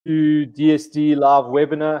to DSD live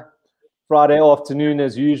webinar, Friday afternoon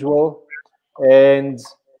as usual. And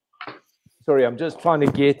sorry, I'm just trying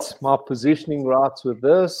to get my positioning right with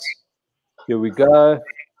this. Here we go.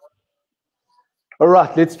 All right,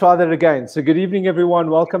 let's try that again. So good evening, everyone.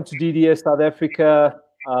 Welcome to DDS South Africa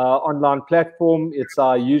online platform. It's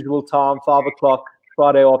our usual time, 5 o'clock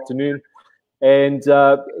Friday afternoon. And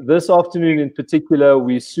this afternoon in particular,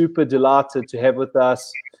 we're super delighted to have with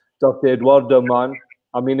us Dr. Eduardo Mahn.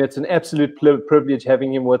 I mean, it's an absolute privilege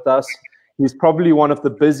having him with us. He's probably one of the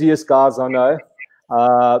busiest guys I know.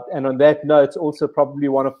 And on that note, also probably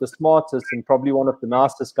one of the smartest and probably one of the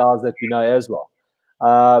nicest guys that we know as well.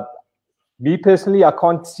 Me personally, I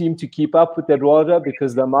can't seem to keep up with Eduardo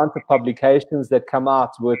because the amount of publications that come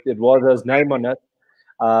out with Eduardo's name on it,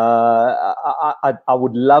 I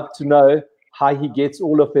would love to know how he gets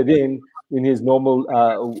all of it in his normal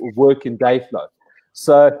work and day flow.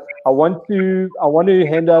 So I want to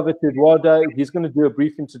hand over to Eduardo. He's going to do a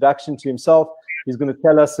brief introduction to himself. He's going to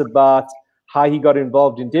tell us about how he got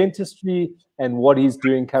involved in dentistry and what he's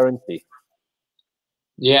doing currently.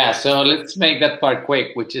 Yeah, so let's make that part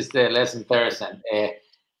quick, which is the less interesting.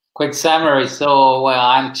 Quick summary. So, well,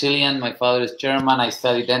 I'm Chilean. My father is German. I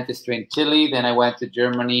studied dentistry in Chile. Then I went to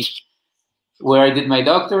Germany, where I did my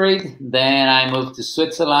doctorate. Then I moved to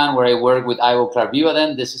Switzerland, where I worked with Ivoclar.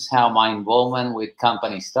 This is how my involvement with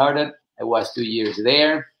companies started. I was 2 years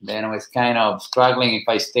there. Then I was kind of struggling if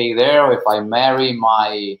I stay there or if I marry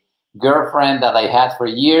my girlfriend that I had for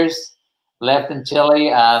years. Left in Chile,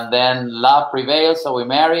 and then love prevailed, so we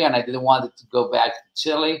married, and I didn't want it to go back to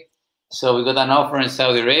Chile. So we got an offer in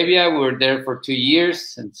Saudi Arabia. We were there for 2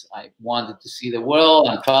 years since I wanted to see the world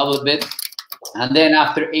and travel a bit. And then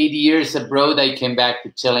after 8 years abroad, I came back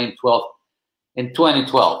to Chile in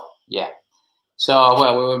 2012. Yeah. So,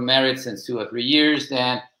 well, we were married since 2 or 3 years.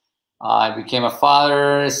 Then I became a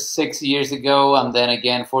father 6 years ago, and then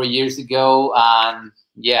again 4 years ago. And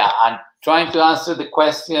yeah, I'm trying to answer the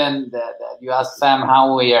question that you asked, Sam,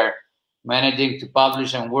 how we are managing to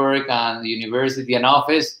publish and work on the university and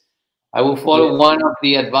office. I will follow one of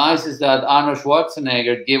the advices that Arnold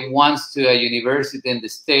Schwarzenegger gave once to a university in the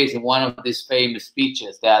States in one of his famous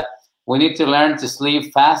speeches, that we need to learn to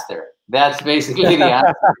sleep faster. That's basically the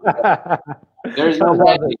answer. There's no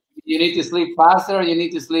magic. You need to sleep faster or you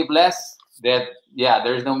need to sleep less.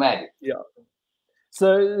 There's no magic. Yeah.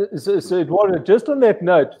 So Eduardo, just on that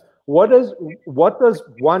note, what does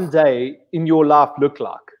one day in your life look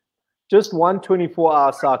like? Just one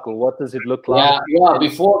 24-hour cycle. What does it look like? Yeah.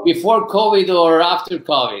 Before COVID or after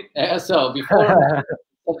COVID. So before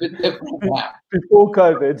before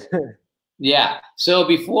COVID. Yeah. So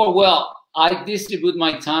before, well, I distribute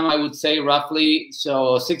my time, I would say roughly.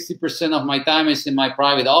 So 60% of my time is in my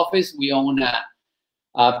private office. We own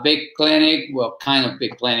a big clinic, well, kind of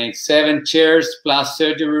big clinic, 7 chairs plus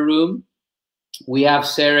surgery room. We have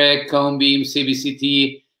CEREC, cone beam,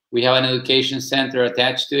 CBCT. We have an education center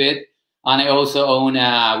attached to it. And I also own,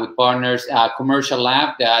 with partners, a commercial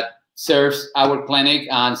lab that serves our clinic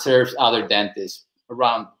and serves other dentists.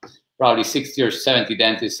 Around probably 60 or 70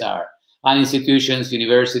 dentists are, and institutions,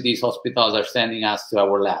 universities, hospitals are sending us to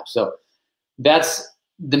our lab. So that's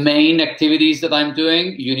the main activities that I'm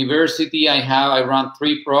doing. University, I run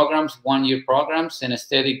 3 programs, 1-year programs in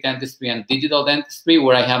aesthetic dentistry and digital dentistry,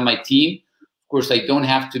 where I have my team. Of course, I don't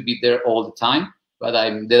have to be there all the time, but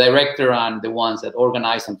I'm the director and the ones that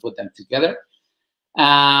organize and put them together.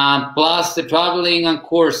 Plus the traveling and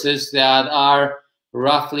courses that are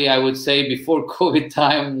roughly, I would say, before COVID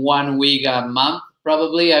time, 1 week a month,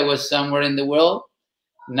 probably. I was somewhere in the world.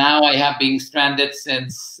 Now I have been stranded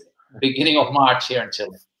since beginning of March here in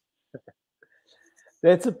Chile.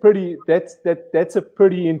 That's a pretty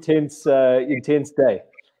intense day.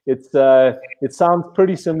 It sounds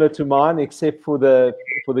pretty similar to mine, except for the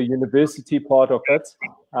university part of it.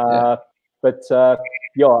 But I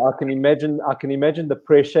can imagine the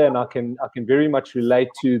pressure, and I can very much relate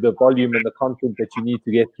to the volume and the content that you need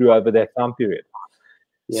to get through over that time period.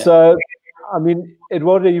 Yeah. So, I mean,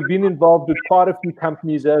 Eduardo, you've been involved with quite a few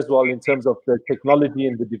companies as well in terms of the technology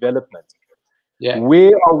and the development. Yeah.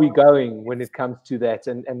 Where are we going when it comes to that,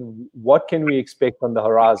 and what can we expect on the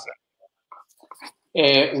horizon?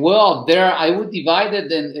 Well, I would divide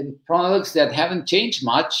it in products that haven't changed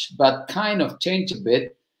much, but kind of changed a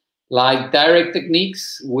bit, like direct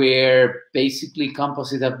techniques, where basically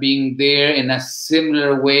composites have been there in a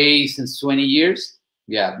similar way since 20 years.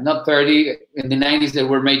 Yeah, not 30. In the 90s, there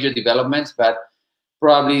were major developments, but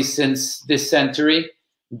probably since this century,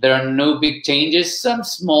 there are no big changes. Some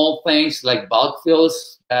small things like bulk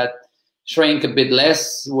fills that shrink a bit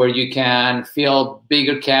less, where you can fill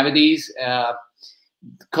bigger cavities.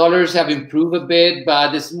 colors have improved a bit,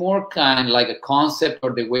 but it's more kind of like a concept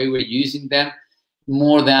or the way we're using them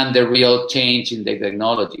more than the real change in the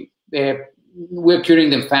technology. We're curing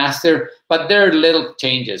them faster, but there are little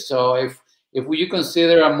changes. So if you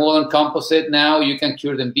consider a modern composite now, you can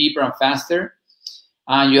cure them deeper and faster,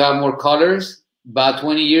 and you have more colors. But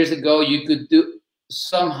 20 years ago, you could do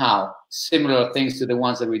somehow similar things to the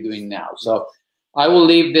ones that we're doing now. So I will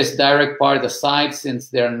leave this direct part aside since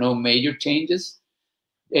there are no major changes.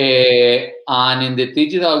 And in the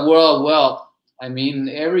digital world, well, I mean,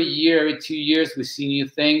 every year, every 2 years, we see new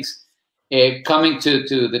things. Coming to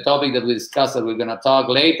the topic that we discussed that we're going to talk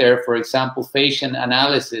later, for example, facial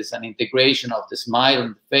analysis and integration of the smile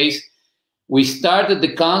and the face. We started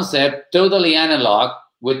the concept totally analog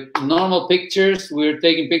with normal pictures. We're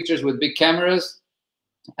taking pictures with big cameras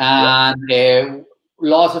and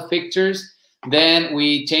lots of pictures. Then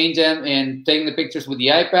we changed them and taking the pictures with the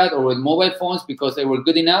iPad or with mobile phones because they were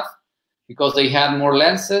good enough, because they had more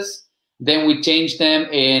lenses. Then we changed them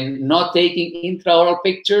in not taking intraoral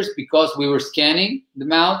pictures because we were scanning the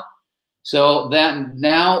mouth. So then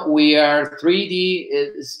now we are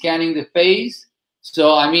 3D scanning the face.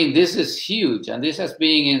 So, I mean, this is huge. And this has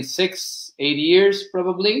been in 6-8 years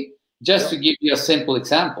probably, just to give you a simple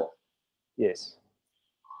example. Yes.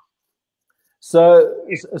 So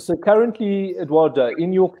currently, Eduardo,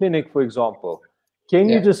 in your clinic, for example, can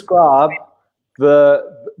you describe the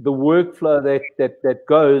workflow that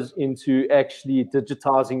goes into actually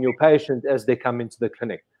digitizing your patient as they come into the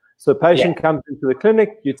clinic? So patient comes into the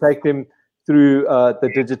clinic, you take them through the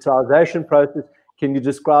digitization process. Can you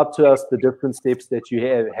describe to us the different steps that you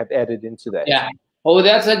have added into that? Yeah. Oh,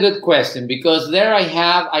 that's a good question, because there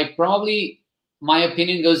I probably, my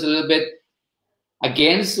opinion goes a little bit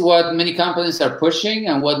against what many companies are pushing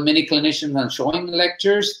and what many clinicians are showing in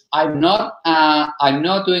lectures. I'm not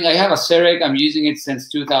doing, I have a CEREC, I'm using it since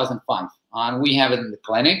 2005, and we have it in the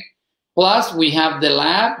clinic. Plus, we have the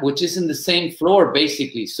lab, which is in the same floor,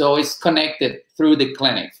 basically, so it's connected through the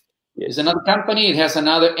clinic. Yes. It's another company, it has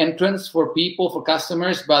another entrance for people, for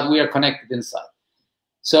customers, but we are connected inside.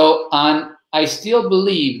 So, and I still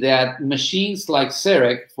believe that machines like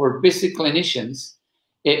CEREC for busy clinicians,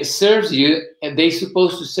 it serves you, and they're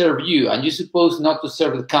supposed to serve you, and you're supposed not to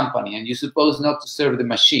serve the company, and you're supposed not to serve the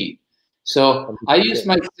machine. So I use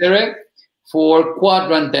my CEREC for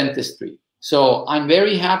quadrant dentistry. So I'm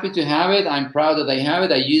very happy to have it. I'm proud that I have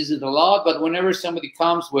it. I use it a lot, but whenever somebody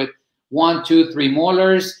comes with 1, 2, 3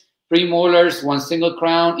 molars, 3 molars, 1 single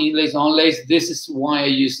crown, inlays, onlays, this is why I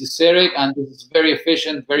use the CEREC, and this is very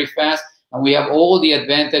efficient, very fast, and we have all the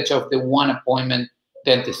advantage of the one appointment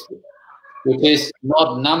dentistry, which is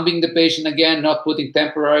not numbing the patient again, not putting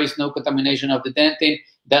temporaries, no contamination of the dentin.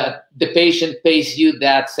 That the patient pays you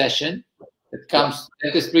that session. It comes,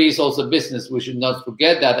 dentistry is also business. We should not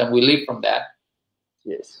forget that, and we live from that.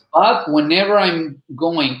 Yes. But whenever I'm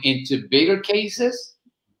going into bigger cases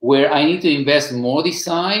where I need to invest more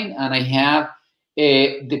design and I have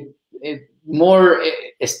more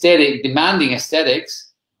aesthetic, demanding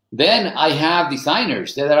aesthetics, then I have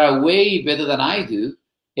designers that are way better than I do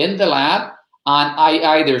in the lab, and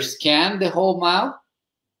I either scan the whole mouth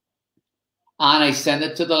and I send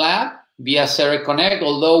it to the lab via CEREC Connect,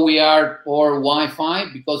 although we are, or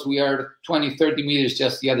Wi-Fi, because we are 20, 30 meters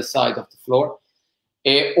just the other side of the floor.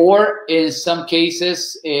 Or in some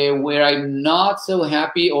cases where I'm not so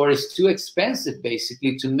happy or it's too expensive,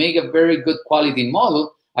 basically, to make a very good quality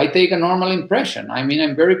model, I take a normal impression. I mean,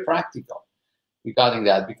 I'm very practical regarding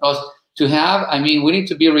that, because to have, I mean, we need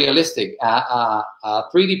to be realistic. A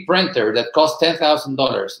 3D printer that costs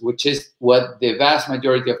 $10,000, which is what the vast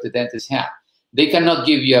majority of the dentists have, they cannot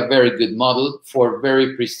give you a very good model for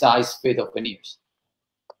very precise fit of veneers.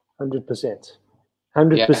 100%.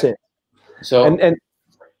 100%.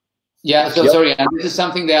 Yeah. So, sorry, and this is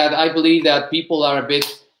something that I believe that people are a bit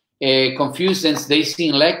confused, since they see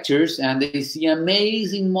in lectures and they see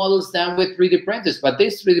amazing models done with 3D printers, but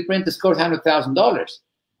this 3D printer costs $100,000.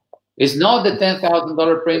 It's not the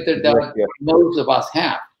 $10,000 printer that most of us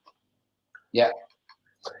have. Yeah.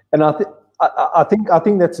 And I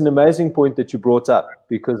think that's an amazing point that you brought up,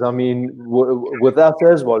 because I mean, with us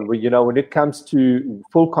as well, you know, when it comes to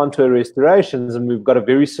full contour restorations, and we've got a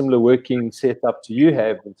very similar working setup to you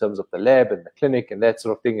have in terms of the lab and the clinic and that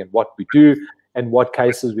sort of thing, and what we do and what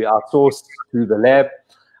cases we outsource to the lab,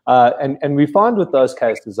 and we find with those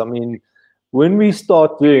cases, I mean, when we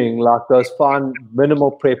start doing like those fine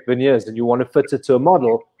minimal prep veneers and you want to fit it to a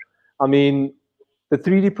model, I mean, the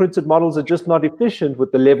 3D printed models are just not efficient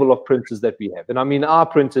with the level of printers that we have. And I mean, our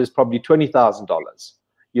printer is probably $20,000,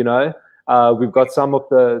 you know. We've got some of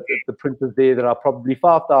the printers there that are probably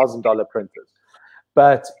 $5,000 printers.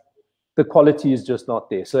 but the quality is just not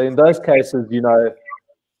there. So in those cases, you know,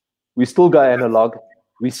 we still go analog.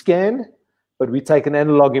 We scan, but we take an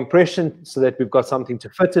analog impression so that we've got something to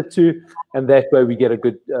fit it to, and that way we get a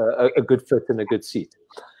good fit and a good seat.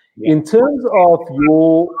 Yeah. In terms of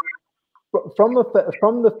your, from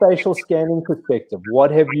the facial scanning perspective,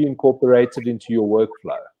 what have you incorporated into your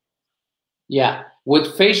workflow? Yeah,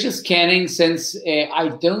 with facial scanning, since I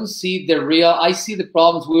don't see the real, I see the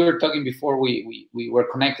problems we were talking before we were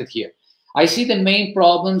connected here. I see the main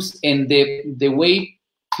problems in the way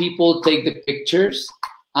people take the pictures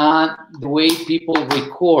and the way people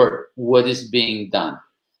record what is being done.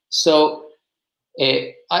 So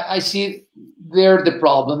I see there the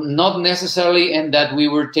problem, not necessarily in that we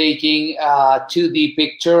were taking a 2D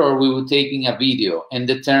picture or we were taking a video in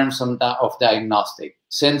the terms of diagnostic.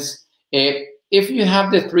 Since if you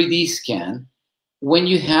have the 3D scan, when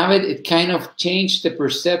you have it, it kind of changed the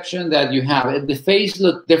perception that you have. The face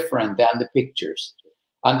looked different than the pictures.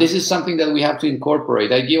 And this is something that we have to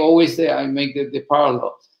incorporate. I make the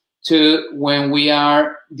parallel to when we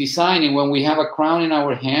are designing, when we have a crown in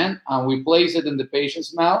our hand and we place it in the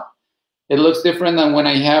patient's mouth, it looks different than when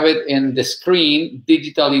I have it in the screen,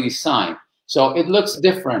 digitally designed. So it looks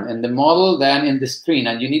different in the model than in the screen,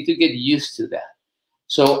 and you need to get used to that.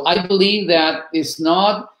 So I believe that it's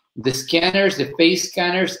not, the scanners, the face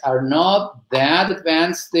scanners are not that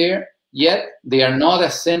advanced there yet. They are not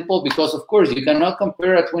as simple because, of course, you cannot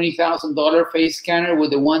compare a $20,000 face scanner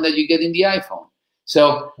with the one that you get in the iPhone.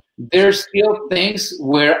 So there's still things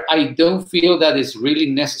where I don't feel that it's really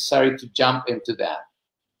necessary to jump into that.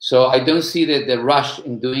 So I don't see the rush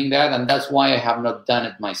in doing that, and that's why I have not done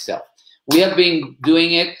it myself. We have been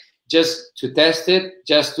doing it just to test it,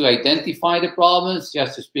 just to identify the problems,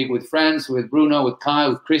 just to speak with friends, with Bruno, with Kai,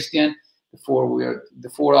 with Christian, we are the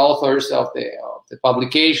 4 authors of the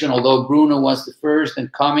publication, although Bruno was the first and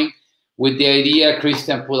coming with the idea.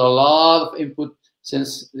 Christian put a lot of input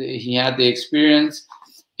since he had the experience.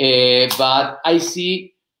 But I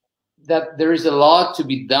see that there is a lot to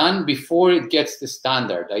be done before it gets the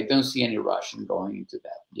standard. I don't see any rush in going into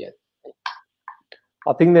that yet.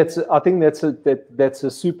 I think that's a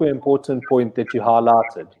super important point that you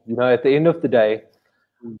highlighted. You know, at the end of the day,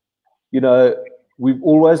 you know, we've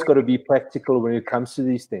always got to be practical when it comes to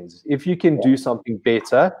these things. If you can do something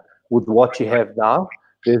better with what you have now,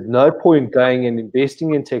 there's no point going and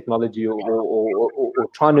investing in technology or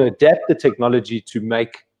trying to adapt the technology to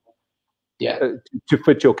make to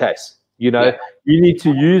fit your case. You know, you need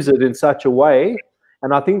to use it in such a way.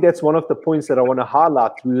 And I think that's one of the points that I want to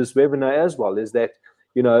highlight through this webinar as well, is that,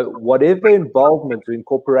 you know, whatever involvement or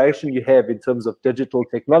incorporation you have in terms of digital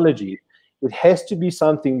technology, it has to be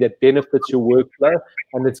something that benefits your workflow,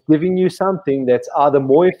 and it's giving you something that's either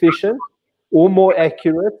more efficient or more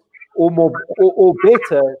accurate or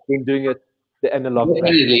better than doing it the analog way.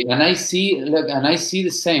 Definitely. And I see the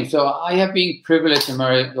same. So I have been privileged in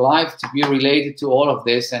my life to be related to all of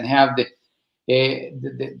this and have the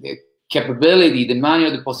capability, the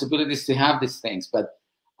manual, the possibilities to have these things. But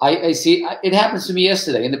I see it happens to me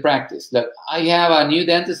yesterday in the practice. Look, I have a new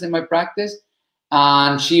dentist in my practice,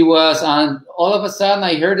 and all of a sudden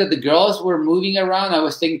I heard that the girls were moving around. I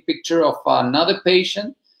was taking a picture of another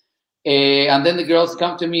patient, and then the girls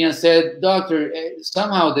come to me and said, "Doctor,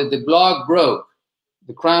 somehow the block broke,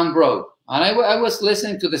 the crown broke." And I was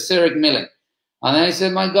listening to the CEREC milling. And then I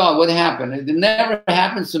said, my God, what happened? It never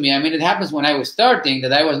happens to me. I mean, it happens when I was starting,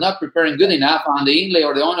 that I was not preparing good enough, and the inlay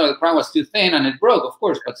or the owner of the crown was too thin, and it broke, of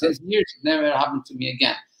course. But since years, it never happened to me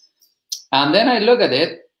again. And then I look at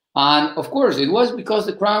it, and of course, it was because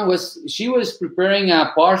the crown she was preparing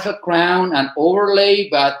a partial crown, an overlay,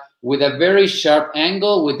 but with a very sharp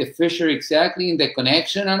angle, with the fissure exactly in the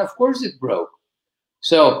connection, and of course, it broke.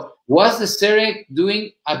 So was the CEREC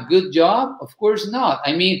doing a good job? Of course not.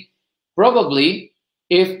 I mean, probably,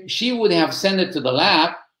 if she would have sent it to the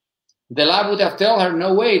lab would have told her,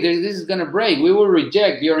 no way, this is going to break. We will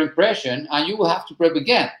reject your impression, and you will have to prep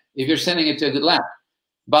again if you're sending it to a good lab.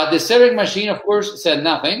 But the CEREC machine, of course, said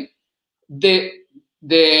nothing.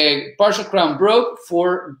 The partial crown broke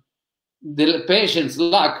for the patient's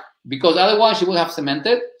luck, because otherwise she would have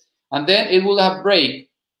cemented, and then it would have break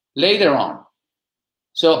later on.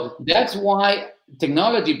 So that's why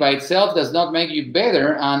technology by itself does not make you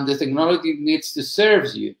better, and the technology needs to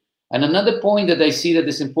serve you. And another point that I see that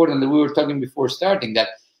is important, that we were talking before starting, that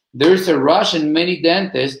there's a rush in many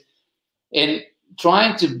dentists in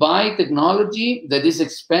trying to buy technology that is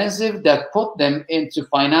expensive, that put them into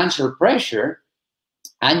financial pressure,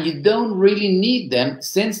 and you don't really need them,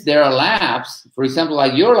 since there are labs, for example,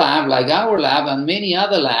 like your lab, like our lab, and many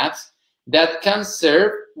other labs that can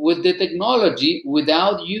serve with the technology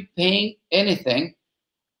without you paying anything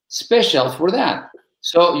special for that.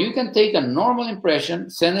 So you can take a normal impression,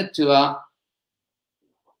 send it to a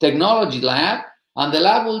technology lab, and the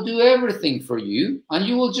lab will do everything for you, and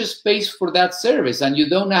you will just pay for that service, and you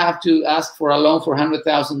don't have to ask for a loan for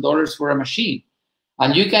 $100,000 for a machine.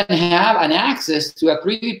 And you can have an access to a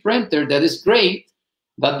 3D printer that is great,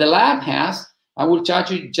 that the lab has, and will charge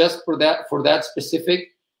you just for that specific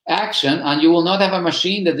action, and you will not have a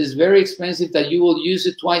machine that is very expensive that you will use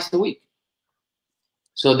it twice a week.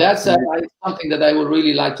 So that's something that I would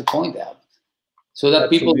really like to point out, so that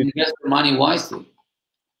people invest their money wisely.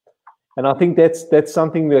 And I think that's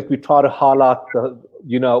something that we try to highlight,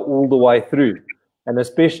 all the way through. And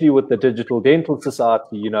especially with the Digital Dental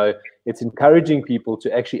Society, it's encouraging people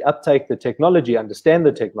to actually uptake the technology, understand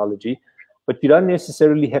the technology, but you don't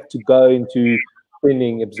necessarily have to go into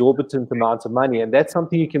spending exorbitant amounts of money. And that's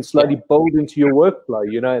something you can slowly build into your workflow,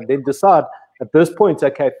 and then decide at this point,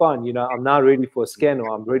 okay, fine, I'm now ready for a scan,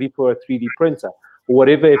 or I'm ready for a 3D printer, or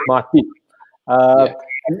whatever it might be.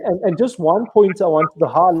 And just one point I wanted to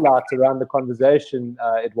highlight around the conversation,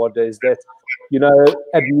 Eduardo, is that,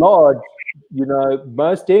 at large,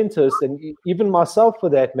 most dentists, and even myself for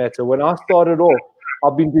that matter, when I started off,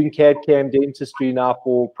 I've been doing CAD/CAM dentistry now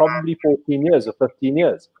for probably 14 years or 15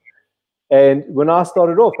 years. And when I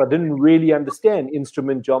started off, I didn't really understand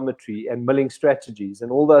instrument geometry and milling strategies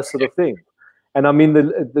and all those sort of things. And I mean,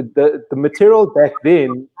 the material back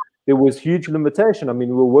then, there was huge limitation. I mean,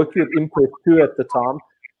 we were working with Impress 2 at the time.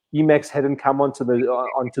 Emacs hadn't come onto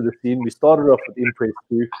the scene. We started off with Impress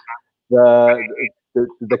 2.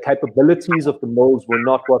 The capabilities of the molds were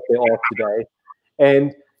not what they are today.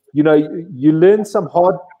 And, you learn some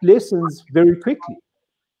hard lessons very quickly.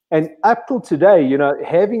 And up till today,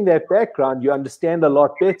 having that background, you understand a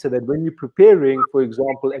lot better that when you're preparing, for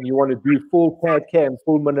example, and you want to do full CAD/CAM,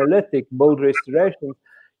 full monolithic mold restoration,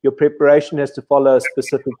 your preparation has to follow a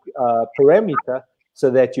specific parameter so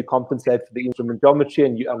that you compensate for the instrument geometry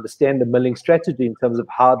and you understand the milling strategy in terms of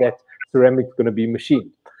how that ceramic is going to be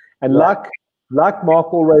machined. And like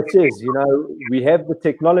Mark always says, we have the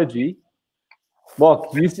technology.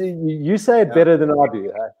 Mark, you say it better than I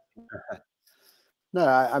do. Huh? No,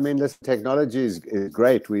 I mean, this technology is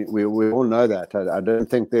great. We all know that. I don't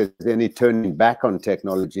think there's any turning back on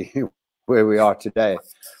technology where we are today.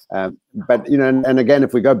 But, and again,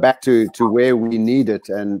 if we go back to where we need it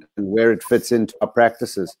and where it fits into our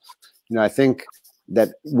practices, I think that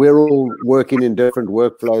we're all working in different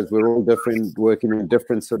workflows. We're all working in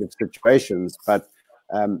different sort of situations. But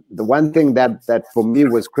the one thing that for me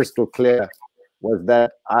was crystal clear was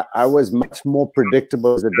that I was much more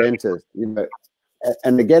predictable as a dentist,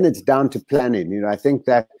 and again, it's down to planning. I think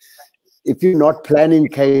that if you're not planning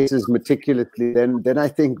cases meticulously, then I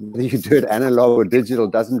think whether you do it analog or digital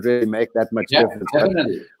doesn't really make that much difference.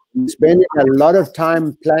 Definitely. But spending a lot of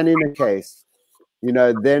time planning a case,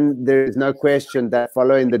 then there is no question that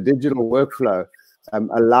following the digital workflow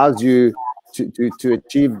allows you to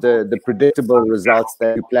achieve the predictable results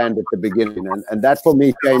that you planned at the beginning. And that for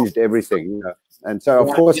me changed everything. And so, of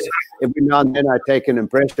course, every now and then I take an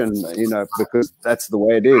impression, because that's the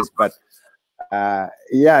way it is. But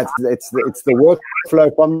it's the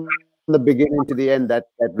workflow from the beginning to the end that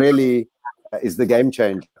really is the game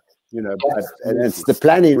changer. And it's the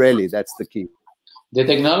planning really that's the key. The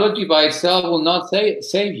technology by itself will not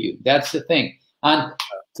save you. That's the thing. And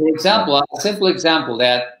for example, a simple example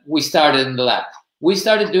that we started in the lab. We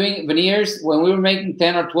started doing veneers when we were making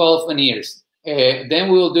 10 or 12 veneers.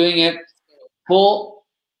 Then we were doing it full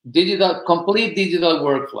digital, complete digital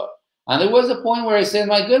workflow. And there was a point where I said,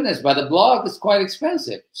 my goodness, but the block is quite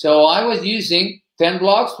expensive. So I was using 10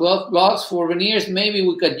 blocks, 12 blocks for veneers. Maybe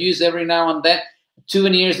we could use every now and then 2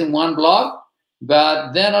 veneers in one block.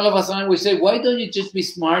 But then all of a sudden we say, why don't you just be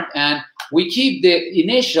smart and we keep the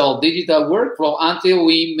initial digital workflow until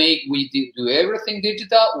we do everything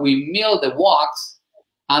digital, we mill the wax,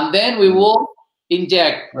 and then we will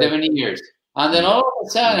inject the veneers. And then all of a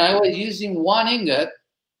sudden I was using 1 ingot,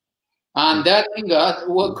 and that ingot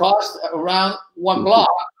will cost around 1 block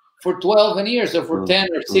for 12 veneers or for 10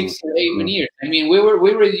 or 6 or 8 veneers. I mean,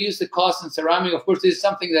 we reduced the cost in ceramic. Of course, this is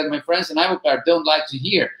something that my friends in Ivoclar don't like to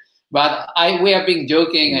hear. But we have been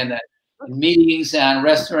joking in meetings and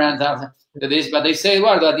restaurants after this, but they say,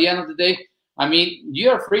 well, at the end of the day, I mean,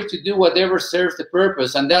 you're free to do whatever serves the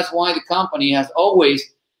purpose. And that's why the company has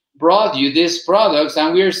always brought you these products,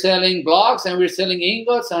 and we're selling blocks and we're selling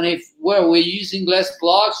ingots. And if we're using less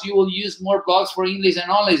blocks, you will use more blocks for inlays and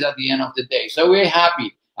onlays at the end of the day. So we're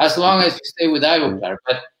happy as long as you stay with Ivoclar.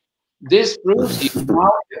 But this proves you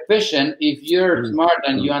how efficient if you're smart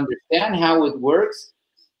and you understand how it works.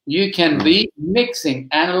 you can be mixing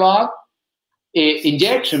analog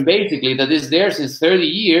injection, basically, that is there since 30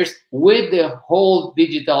 years with the whole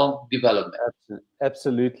digital development.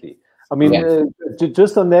 Absolutely. I mean,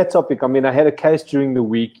 just on that topic, I mean, I had a case during the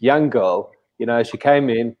week, young girl, you know, she came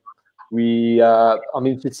in, I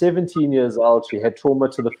mean, she's 17 years old, she had trauma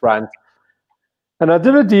to the front, and I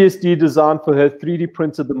did a DSD design for her, 3D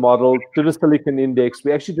printed the model, did a silicon index,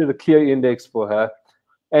 we actually did a clear index for her,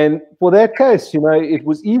 and for that case, you know, it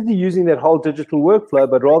was easy using that whole digital workflow,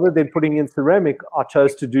 but rather than putting in ceramic, I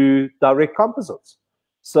chose to do direct composites.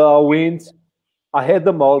 So I had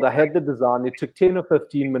the mold, I had the design, it took 10 or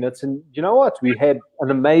 15 minutes, and you know what? We had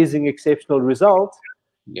an amazing, exceptional result,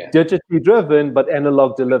 digitally driven, but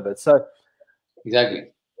analog delivered. So,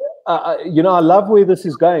 exactly. You know, I love where this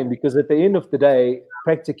is going, because at the end of the day,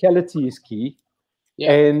 practicality is key,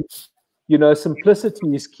 and, you know,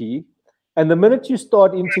 simplicity is key. And the minute you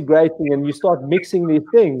start integrating and you start mixing these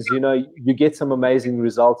things, you know, you get some amazing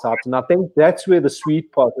results out. And I think that's where the sweet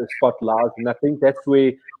spot lies. And I think that's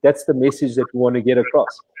the message that we want to get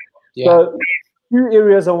across. So, two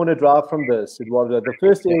areas I want to drive from this, Eduardo. The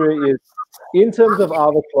first area is in terms of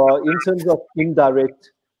Ivoclar, in terms of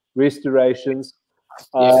indirect restorations.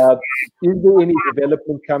 Is there any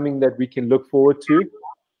development coming that we can look forward to?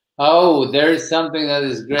 Oh, there is something that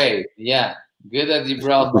is great. Yeah, good that you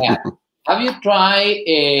brought that. Have you tried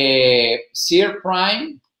Sear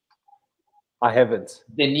Prime? I haven't.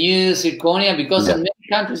 The new zirconia, because in many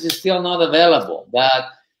countries it's still not available. But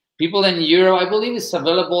people in Europe, I believe it's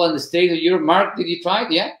available in the States of Europe. Mark, did you try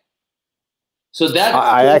it? Yeah. So that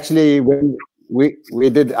I actually, when we were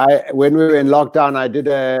in lockdown, I did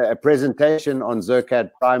a presentation on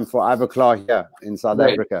Zircad Prime for Ivoclar here in South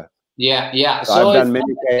Africa. Yeah. So I've done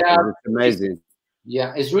many cases. It's amazing.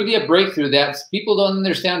 Yeah, it's really a breakthrough that people don't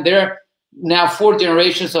understand. There are now 4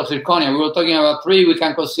 generations of zirconia. We were talking about 3. We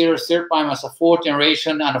can consider Sear Prime as a 4th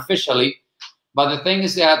generation unofficially. But the thing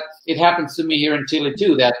is that it happens to me here in Chile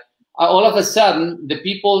too, that all of a sudden the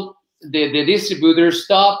people, the distributors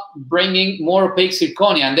stopped bringing more opaque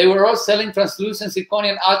zirconia, and they were all selling translucent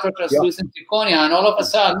zirconia and ultra translucent zirconia, and all of a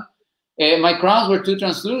sudden my crowns were too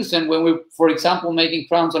translucent when we, for example, making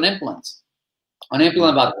crowns on implants, on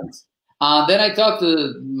implant buttons. Then I talked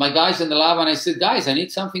to my guys in the lab and I said, guys, I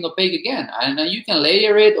need something opaque again. And you can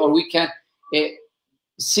layer it, or we can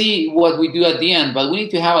see what we do at the end, but we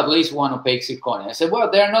need to have at least one opaque zirconia. I said,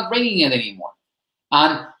 well, they're not bringing it anymore.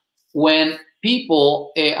 And when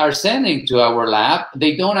people are sending to our lab,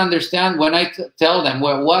 they don't understand when I tell them,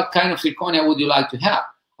 well, what kind of zirconia would you like to have?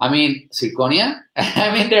 I mean, zirconia?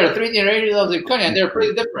 I mean, there are 3 generations of zirconia, and they're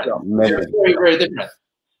pretty different. They're very, very different.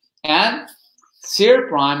 And Sear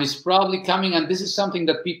Prime is probably coming, and this is something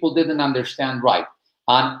that people didn't understand right.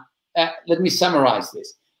 And let me summarize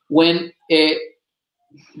this. When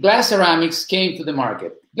glass ceramics came to the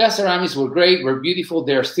market, glass ceramics were great, were beautiful,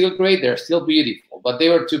 they're still great, they're still beautiful, but they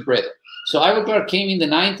were too brittle. So Ivoclar came in the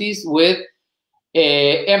 90s with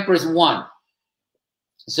Empress 1.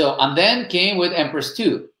 So, and then came with Empress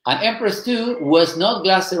 2. And Empress 2 was not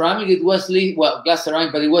glass ceramic, it was, glass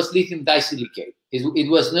ceramic, but it was lithium disilicate. It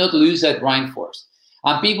was not lucite grind force.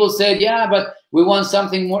 And people said, yeah, but we want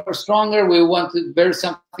something more stronger. We want to bear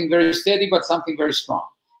something very steady, but something very strong.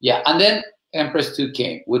 Yeah, and then Empress 2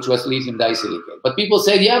 came, which was lithium disilicate. But people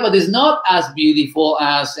said, yeah, but it's not as beautiful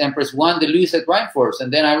as Empress 1, the lucite grind force.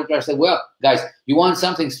 And then Ivoclar said, well, guys, you want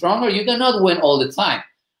something stronger? You cannot win all the time.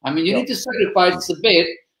 I mean, you need to sacrifice a bit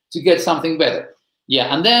to get something better.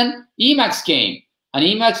 Yeah, and then Emax came, and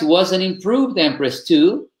Emax was an improved Empress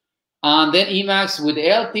 2, and then Emax with the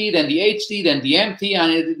LT, then the HT, then the MT,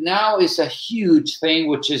 and it now is a huge thing,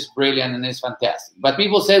 which is brilliant and is fantastic. But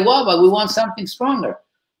people say, well, but we want something stronger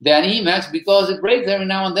than Emax because it breaks every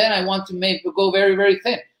now and then. I want to make it go very, very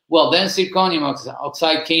thin. Well, then zirconium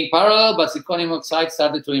oxide came parallel, but zirconium oxide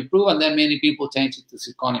started to improve, and then many people changed it to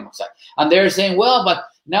zirconium oxide. And they're saying, well, but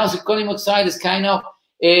now zirconium oxide is kind of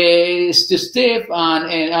is too stiff,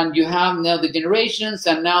 and you have now the generations,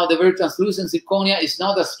 and now the very translucent zirconia is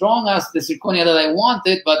not as strong as the zirconia that I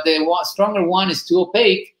wanted, but the stronger one is too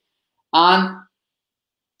opaque, and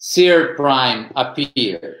Sear Prime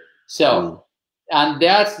appeared. So, and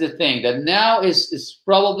that's the thing, that now is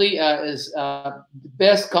probably the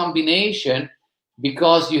best combination,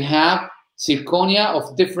 because you have zirconia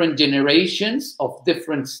of different generations, of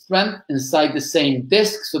different strength inside the same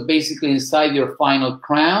disc. So basically inside your final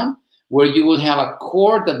crown, where you will have a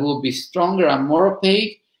core that will be stronger and more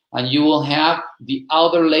opaque, and you will have the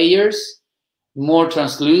outer layers more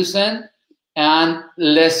translucent and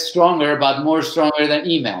less stronger, but more stronger than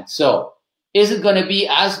Emax. So Is it going to be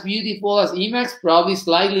as beautiful as Emax? Probably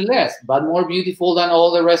slightly less, but more beautiful than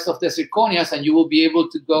all the rest of the zirconias, and you will be able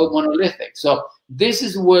to go monolithic. So this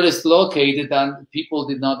is where it's located, and people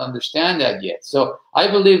did not understand that yet. So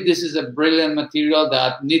I believe this is a brilliant material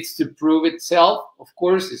that needs to prove itself. Of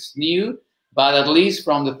course, it's new, but at least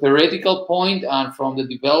from the theoretical point and from the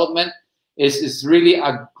development, it's really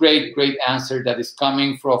a great answer that is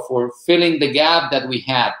coming for filling the gap that we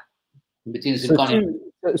had between zirconia.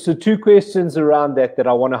 So two questions around that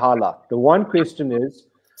I want to highlight. The one question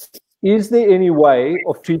is there any way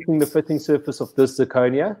of treating the fitting surface of this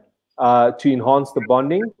zirconia to enhance the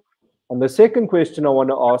bonding? And the second question I want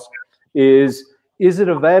to ask is it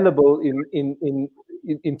available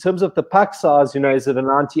in terms of the pack size? You know, is it a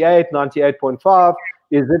 98, 98.5?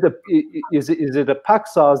 Is it a pack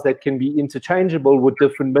size that can be interchangeable with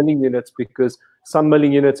different milling units, because some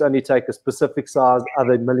milling units only take a specific size,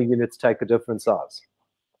 other milling units take a different size?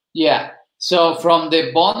 Yeah. So from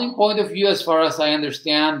the bonding point of view, as far as I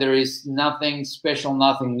understand, there is nothing special,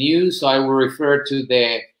 nothing new. So I will refer to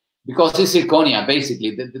because it's zirconia,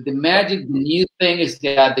 basically. The magic, the new thing is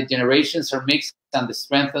that the generations are mixed and the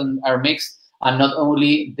strength are mixed, and not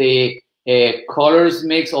only the colors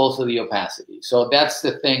mix, also the opacity. So that's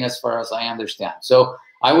the thing as far as I understand. So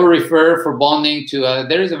I will refer for bonding to,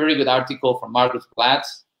 there is a very good article from Marcus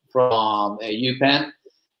Platz from UPenn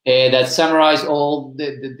that summarize all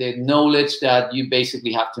the knowledge that you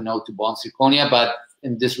basically have to know to bond zirconia. But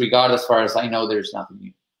in this regard, as far as I know, there's nothing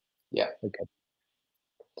new. Yeah. Okay.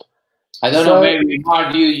 I don't know, maybe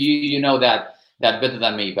Mark, you know that better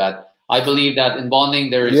than me, but I believe that in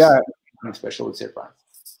bonding there is nothing special with zircon.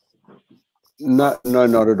 No,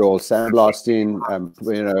 not at all. Sandblasting,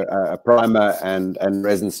 a primer and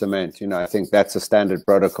resin cement. You know, I think that's a standard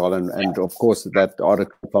protocol, and of course that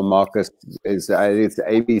article from Marcus is it's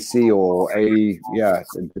ABC or A. Yeah,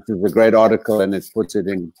 this is a great article, and it puts it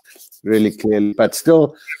in really clearly. But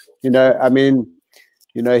still, you know, I mean,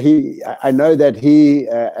 you know, I know that he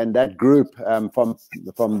and that group from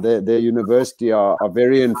the university are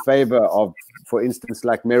very in favor of, for instance,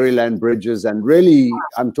 like Maryland bridges, and really,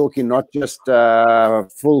 I'm talking not just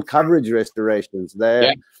full coverage restorations.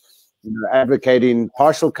 They're advocating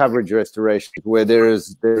partial coverage restorations where there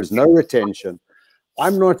is no retention.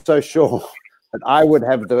 I'm not so sure that I would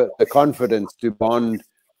have the confidence to bond,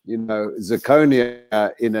 you know,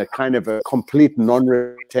 zirconia in a kind of a complete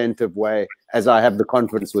non-retentive way as I have the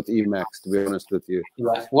confidence with Emax, to be honest with you.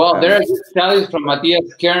 Right. Well, there are studies from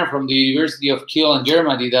Matthias Kern from the University of Kiel in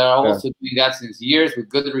Germany that are also doing that since years with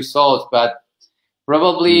good results, but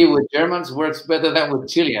probably with Germans works better than with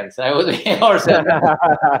Chileans. I would be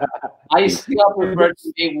I still prefer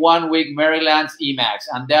to take 1 week Maryland's Emax,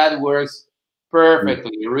 and that works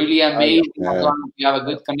perfectly. Really amazing. As long as you have a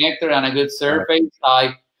good connector and a good surface,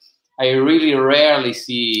 I really rarely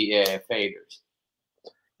see faders.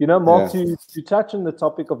 You know, Mark, to touch on the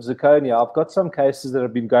topic of zirconia, I've got some cases that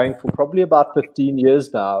have been going for probably about 15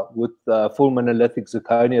 years now with full monolithic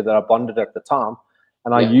zirconia that I bonded at the time.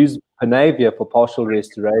 And I used Panavia for partial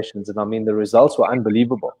restorations. And I mean, the results were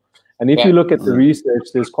unbelievable. And if you look at the research,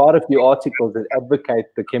 there's quite a few articles that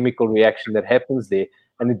advocate the chemical reaction that happens there.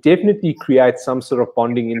 And it definitely creates some sort of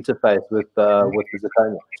bonding interface with the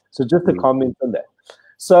zirconia. So just a comment on that.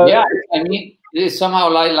 So yeah, I mean, it's somehow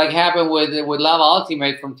like happened with Lava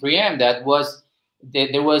Ultimate from 3M. That was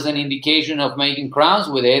there was an indication of making crowns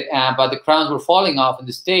with it, but the crowns were falling off in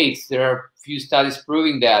the States. There are a few studies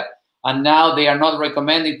proving that, and now they are not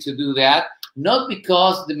recommending to do that. Not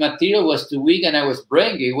because the material was too weak and I was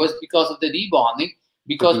breaking it was because of the debonding.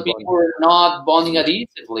 Because people were not bonding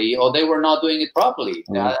adhesively, or they were not doing it properly.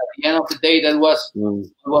 At the end of the day, that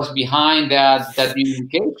was behind that new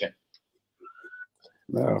indication.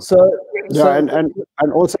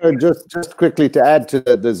 And also just quickly to add to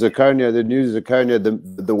the zirconia, the new zirconia,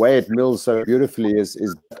 the way it mills so beautifully is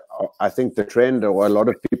I think the trend, or a lot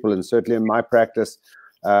of people, and certainly in my practice,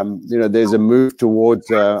 you know, there's a move towards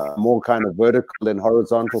more kind of vertical than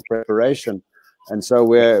horizontal preparation, and so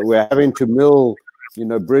we're having to mill, you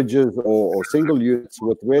know, bridges or single units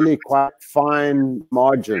with really quite fine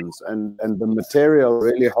margins, and the material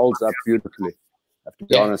really holds up beautifully. I have to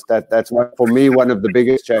be honest, that's for me one of the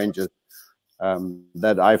biggest changes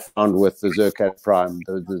that I found with the Zircat Prime,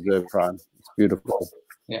 the Zir Prime. It's beautiful.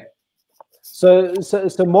 Yeah. So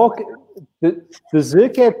Mark, the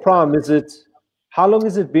Zircat Prime, how long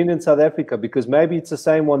has it been in South Africa? Because maybe it's the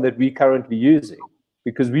same one that we're currently using,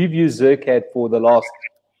 because we've used Zircat for the last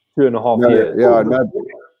 2.5 years.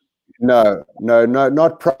 Yeah, no,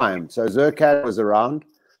 not Prime. So Zircat was around,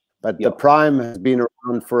 but the Prime has been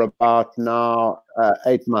around for about now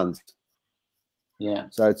 8 months. Yeah.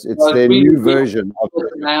 So it's their new version of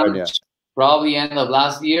the zirconia. Probably end of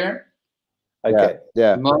last year. Okay.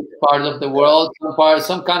 Yeah. Most part of the world,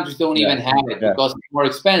 some countries don't even have it because it's more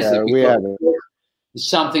expensive. Yeah, we have it. It's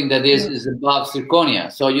something that is above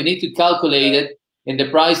zirconia. So you need to calculate it in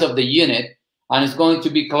the price of the unit, and it's going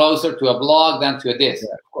to be closer to a block than to a disc.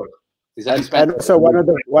 Yeah, of course. And also one of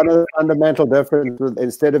the fundamental differences,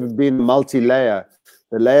 instead of being multi-layer,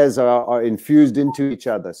 the layers are infused into each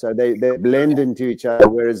other, so they blend into each other.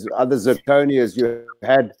 Whereas other zirconias, you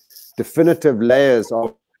had definitive layers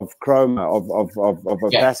of chroma, of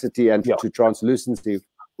opacity and to translucency.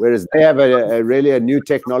 Whereas they have really a new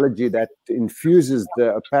technology that infuses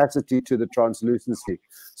the opacity to the translucency,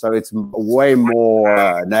 so it's way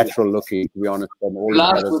more natural looking, to be honest, than all the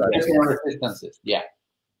other with different resistances. Yeah.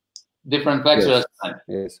 Different flexures.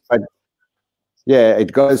 Yes, but yeah,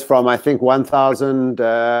 it goes from, I think, 1,000,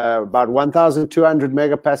 about 1,200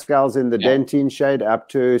 megapascals in the dentine shade up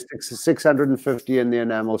to 650 in the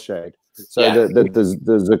enamel shade. So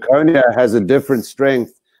the zirconia has a different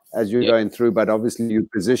strength as you're going through, but obviously you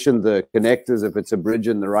position the connectors, if it's a bridge,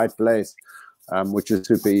 in the right place, which is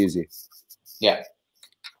super easy. Yeah.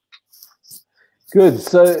 Good.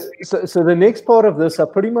 So the next part of this, I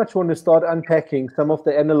pretty much want to start unpacking some of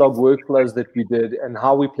the analog workflows that we did and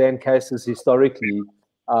how we plan cases historically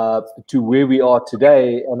to where we are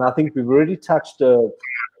today. And I think we've already touched to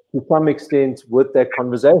some extent with that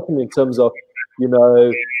conversation in terms of, you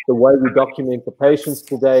know, the way we document the patients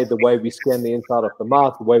today, the way we scan the inside of the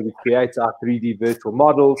mouth, the way we create our 3D virtual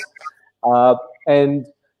models. And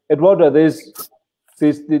Eduardo, there are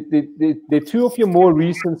two of your more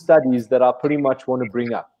recent studies that I pretty much want to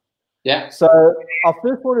bring up. Yeah. So I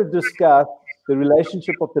first want to discuss the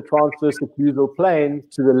relationship of the transverse occlusal plane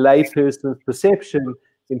to the layperson's perception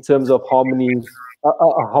in terms of harmonious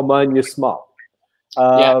smile.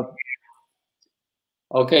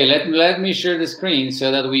 Okay, let me share the screen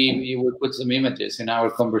so that we will put some images in our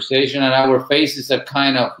conversation, and our faces are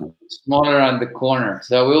kind of smaller on the corner.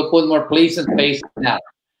 So we'll put more pleasant faces now.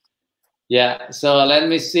 Yeah, so let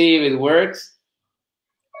me see if it works.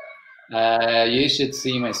 You should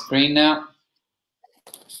see my screen now.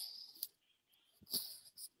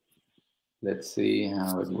 Let's see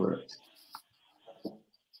how it works.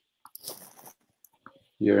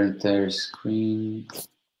 Your entire screen.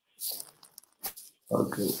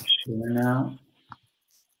 Okay, share now.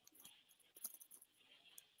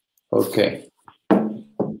 Okay.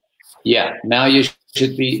 Yeah, now you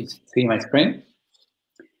should be see my screen.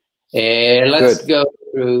 Let's go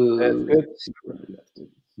through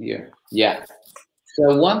here. Yeah.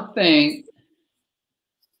 So one thing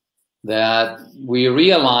that we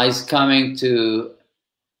realized coming to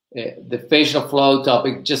the facial flow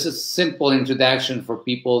topic, just a simple introduction for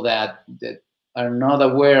people that are not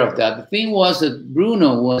aware of that. The thing was that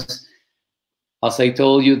Bruno was, as I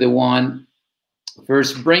told you, the one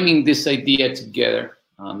first bringing this idea together,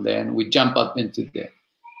 and then we jump up into the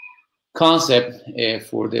concept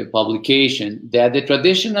for the publication that the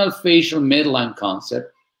traditional facial midline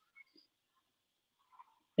concept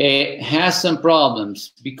has some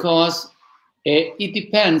problems because it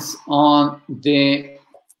depends on the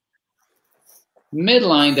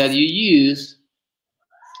midline that you use,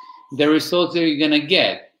 the results that you're going to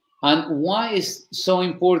get. And why is so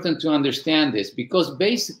important to understand this? Because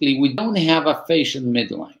basically we don't have a facial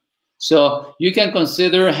midline. So you can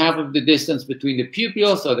consider half of the distance between the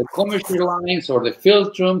pupils or the commercial lines or the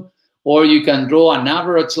philtrum, or you can draw an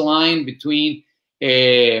average line between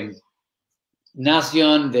Nasion,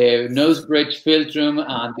 the nose bridge, philtrum,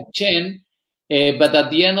 and the chin. But at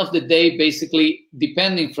the end of the day, basically,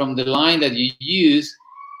 depending from the line that you use,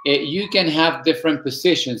 you can have different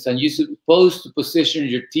positions, and you're supposed to position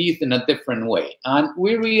your teeth in a different way. And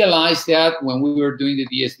we realized that when we were doing the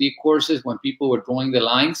DSD courses, when people were drawing the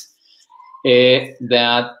lines,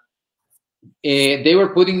 that they were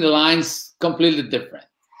putting the lines completely different.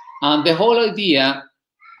 And the whole idea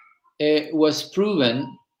was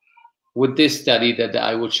proven with this study that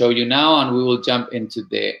I will show you now, and we will jump into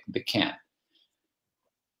the can.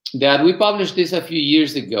 That we published this a few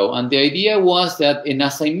years ago, and the idea was that in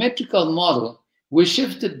a symmetrical model, we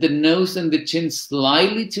shifted the nose and the chin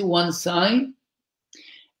slightly to one side,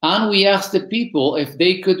 and we asked the people if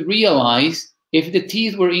they could realize if the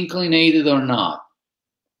teeth were inclinated or not,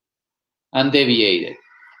 and deviated.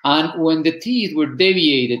 And when the teeth were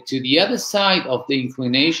deviated to the other side of the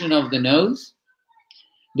inclination of the nose,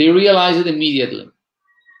 they realized it immediately.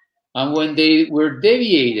 And when they were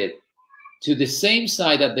deviated to the same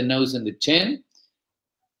side at the nose and the chin,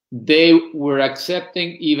 they were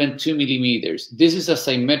accepting even 2 millimeters. This is a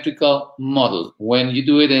symmetrical model. When you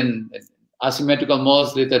do it in asymmetrical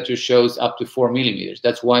models literature shows up to 4 millimeters.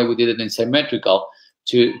 That's why we did it in symmetrical,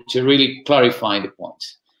 to really clarify the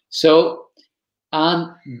points. So,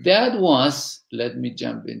 and that was, let me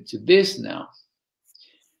jump into this now.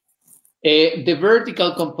 The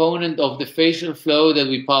vertical component of the facial flow that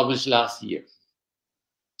we published last year.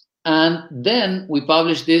 And then we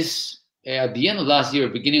published this at the end of last year,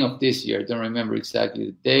 beginning of this year. I don't remember exactly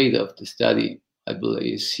the date of the study. I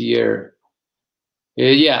believe it's here.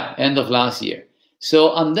 Yeah, end of last year.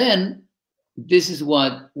 So, and then this is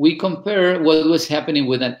what we compare what was happening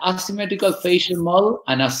with an asymmetrical facial model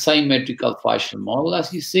and a symmetrical facial model,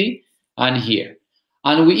 as you see, and here.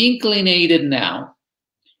 And we inclinated now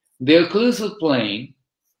the occlusal plane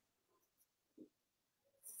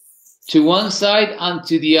to one side and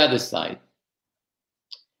to the other side.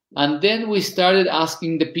 And then we started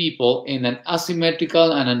asking the people in an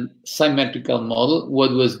asymmetrical and a symmetrical model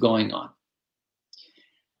what was going on.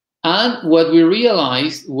 And what we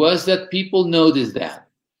realized was that people noticed that.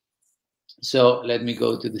 So let me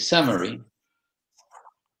go to the summary.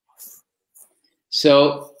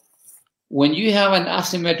 So when you have an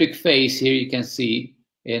asymmetric face, here you can see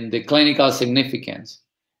in the clinical significance,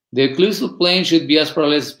 the occlusal plane should be as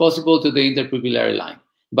parallel as possible to the interpupillary line.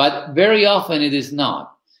 But very often it is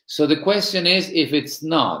not. So the question is, if it's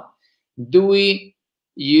not, do we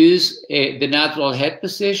use the natural head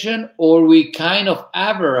position, or we kind of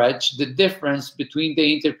average the difference between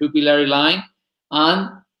the interpupillary line and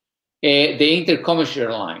the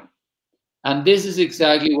intercommissure line? And this is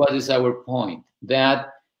exactly what is our point, that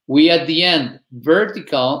we at the end,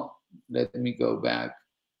 vertical, let me go back,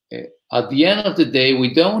 at the end of the day,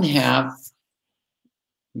 we don't have,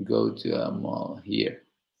 go to a model here,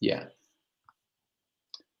 yeah.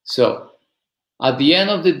 So at the end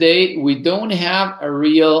of the day, we don't have a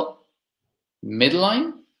real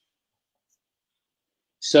midline.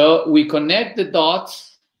 So we connect the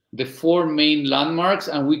dots, the 4 main landmarks,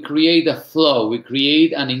 and we create a flow. We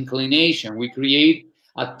create an inclination. We create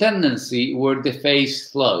a tendency where the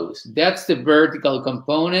face flows. That's the vertical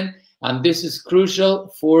component, and this is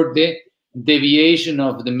crucial for the deviation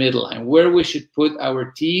of the midline, where we should put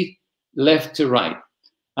our teeth left to right.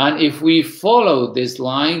 And if we follow this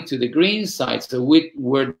line to the green side, so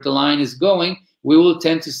where the line is going, we will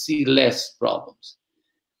tend to see less problems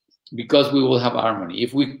because we will have harmony.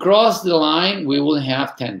 If we cross the line, we will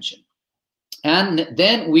have tension. And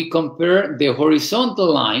then we compare the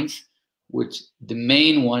horizontal lines, which the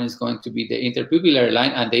main one is going to be the interpupillary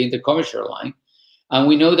line and the intercommissure line. And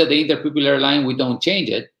we know that the interpupillary line, we don't change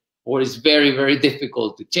it, or it's very, very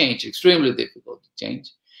difficult to change, extremely difficult to change.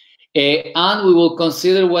 And we will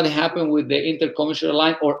consider what happened with the intercommissure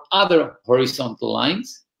line or other horizontal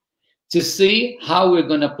lines to see how we're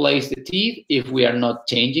going to place the teeth if we are not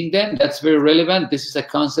changing them. That's very relevant. This is a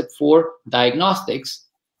concept for diagnostics.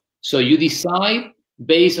 So you decide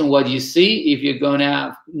based on what you see if you're going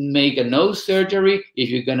to make a nose surgery, if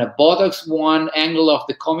you're going to Botox one angle of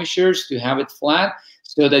the commissures to have it flat,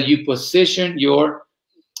 so that you position your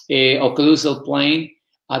occlusal plane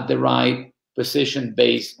at the right position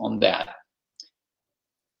based on that.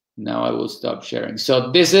 Now I will stop sharing.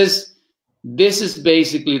 So this is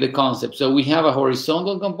basically the concept. So we have a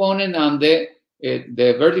horizontal component and the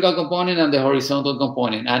vertical component and the horizontal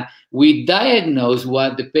component, and we diagnose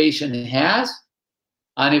what the patient has.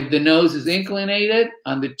 And if the nose is inclinated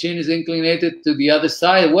and the chin is inclinated to the other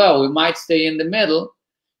side, well, we might stay in the middle.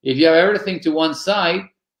 If you have everything to one side,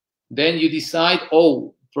 then you decide,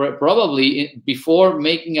 oh, probably before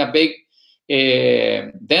making a big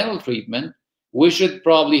dental treatment, we should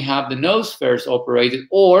probably have the nose first operated,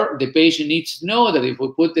 or the patient needs to know that if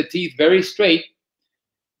we put the teeth very straight,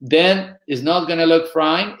 then it's not going to look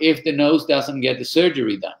fine if the nose doesn't get the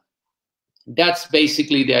surgery done. That's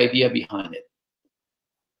basically the idea behind it.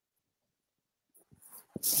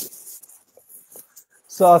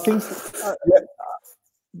 So I think,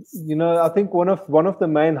 you know, I think one of the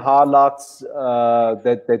main highlights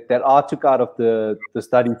that I took out of the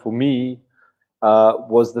study for me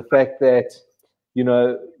was the fact that, you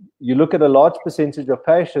know, you look at a large percentage of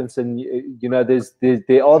patients, and you know,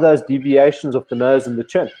 there are those deviations of the nose and the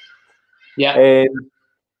chin. Yeah. And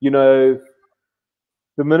you know,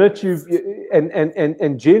 the minute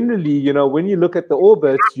and generally, you know, when you look at the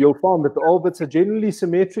orbits, you'll find that the orbits are generally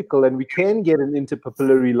symmetrical, and we can get an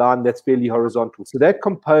interpupillary line that's fairly horizontal. So that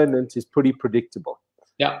component is pretty predictable.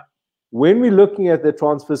 Yeah. When we're looking at the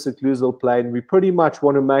transverse occlusal plane, we pretty much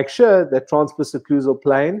want to make sure that transverse occlusal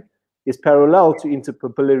plane is parallel to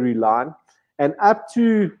interpupillary line, and up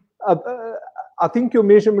to I think your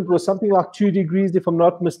measurement was something like 2 degrees, if I'm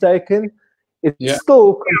not mistaken. it's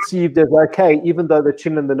still conceived as okay, even though the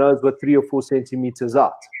chin and the nose were 3 or 4 centimeters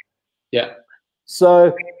out. Yeah.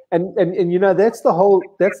 So, and you know, that's the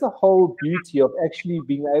whole beauty of actually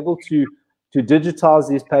being able to digitize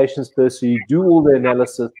these patients first. So you do all the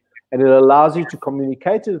analysis, and it allows you to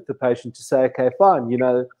communicate it with the patient to say, okay, fine, you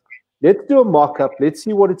know, let's do a mock-up. Let's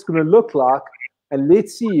see what it's going to look like, and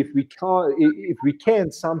let's see if we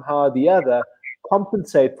can somehow or the other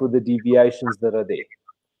compensate for the deviations that are there.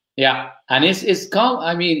 Yeah, and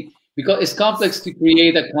I mean, because it's complex to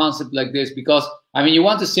create a concept like this, because I mean, you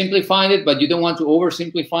want to simplify it, but you don't want to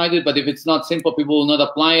oversimplify it. But if it's not simple, people will not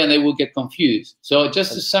apply and they will get confused. So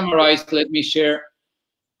just to summarize, let me share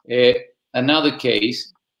another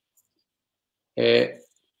case.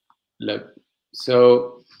 Look,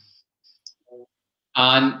 so,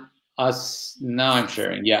 and as now I'm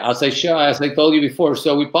sharing, yeah, as I told you before,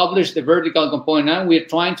 so we published the vertical component, and we're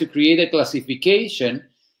trying to create a classification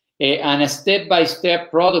and a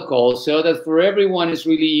step-by-step protocol so that for everyone it's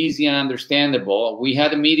really easy and understandable. We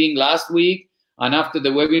had a meeting last week, and after the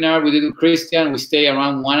webinar we did with Christian, we stay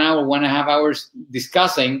around 1 hour, 1.5 hours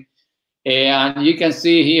discussing, and you can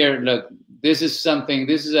see here, look, this is something,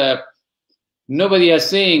 this is a, nobody is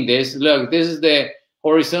seeing this. Look, this is the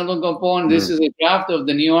horizontal component, this is a draft of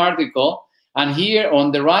the new article, and here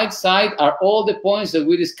on the right side are all the points that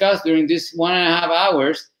we discussed during this 1.5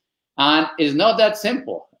 hours. And it's not that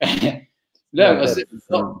simple.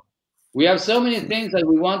 Look, we have so many things that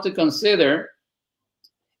we want to consider.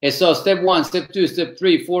 And so step 1, step 2, step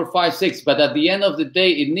 3, 4, 5, 6. But at the end of the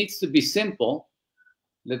day, it needs to be simple.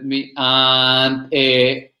 And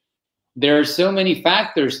there are so many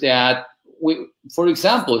factors that for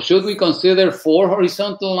example, should we consider 4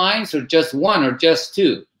 horizontal lines or just 1 or just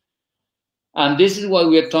 2? And this is what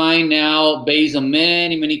we're trying now, based on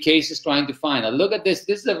many, many cases, trying to find. Now, look at this.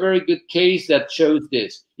 This is a very good case that shows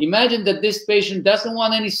this. Imagine that this patient doesn't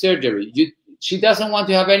want any surgery. She doesn't want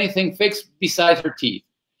to have anything fixed besides her teeth.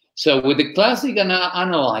 So with the classic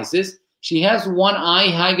analysis, she has one eye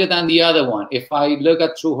higher than the other one, if I look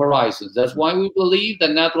at true horizons. That's why we believe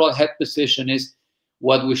that natural head position is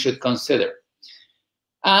what we should consider.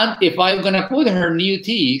 And if I'm going to put her new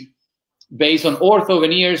teeth, based on ortho,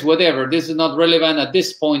 veneers, whatever, this is not relevant at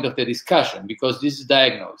this point of the discussion because this is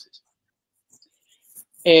diagnosis.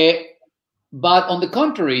 But on the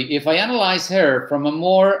contrary, if I analyze her from a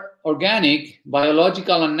more organic,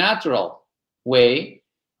 biological, and natural way,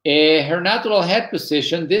 her natural head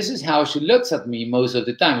position, this is how she looks at me most of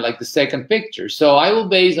the time, like the second picture. So I will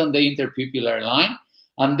base on the interpupillar line,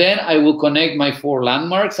 and then I will connect my 4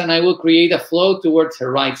 landmarks, and I will create a flow towards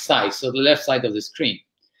her right side, so the left side of the screen.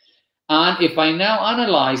 And if I now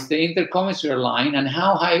analyze the intercommissural line and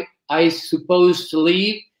how I suppose to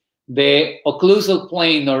leave the occlusal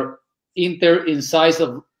plane or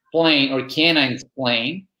interincisal plane or canine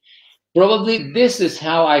plane, probably this is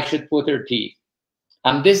how I should put her teeth.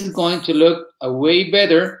 And this is going to look way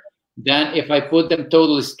better than if I put them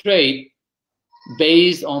totally straight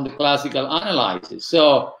based on the classical analysis.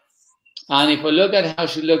 So, and if I look at how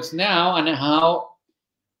she looks now and how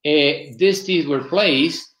these teeth were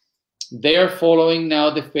placed, they're following now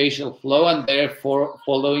the facial flow, and therefore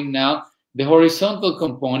following now the horizontal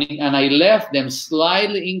component, and I left them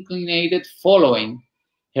slightly inclinated following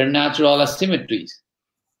her natural asymmetries,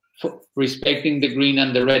 respecting the green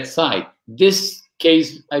and the red side. This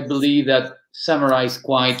case, I believe, that summarized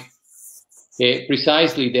quite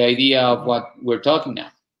precisely the idea of what we're talking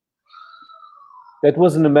now. That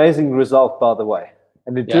was an amazing result, by the way.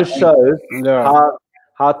 And it just shows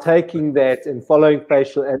how taking that and following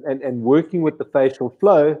facial and working with the facial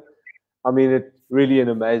flow, I mean, it's really an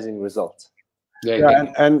amazing result. Yeah,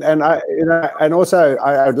 and I, you know, and also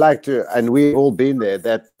I'd like to, and we've all been there,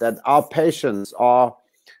 that our patients are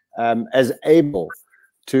as able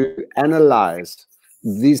to analyze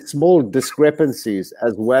these small discrepancies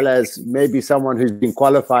as well as maybe someone who's been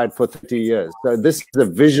qualified for 30 years. So this is a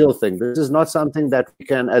visual thing. This is not something that we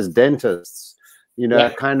can, as dentists, you know,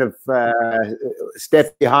 kind of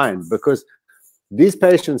step behind, because these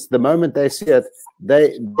patients, the moment they see it,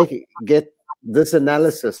 they get this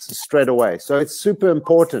analysis straight away. So it's super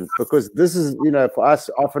important, because this is, you know, for us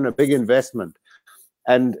often a big investment.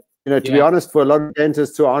 And, you know, to be honest, for a lot of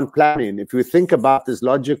dentists who aren't planning, if you think about this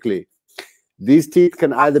logically, these teeth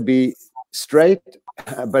can either be straight,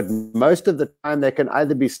 but most of the time they can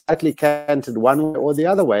either be slightly canted one way or the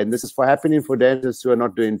other way. And this is happening for dentists who are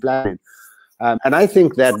not doing planning. And I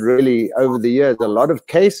think that really, over the years, a lot of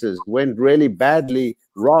cases went really badly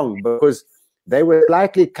wrong because they were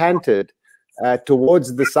slightly canted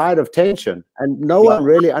towards the side of tension. And no one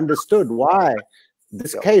really understood why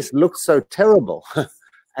this case looked so terrible.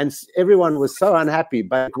 and everyone was so unhappy,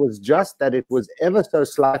 but it was just that it was ever so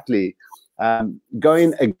slightly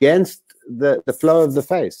going against the flow of the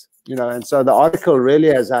face, you know. And so the article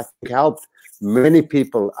really has, I think, helped many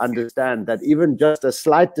people understand that even just a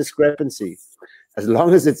slight discrepancy, as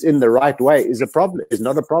long as it's in the right way, is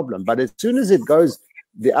not a problem. But as soon as it goes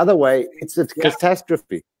the other way, it's a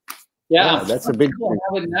catastrophe. Yeah, that's a big thing.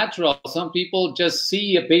 Have it natural. Some people just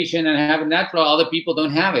see a patient and have it natural. Other people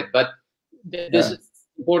don't have it. But this is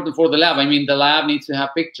important for the lab. I mean, the lab needs to have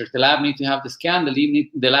pictures. The lab needs to have the scan.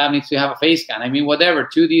 The lab needs to have a face scan. I mean, whatever,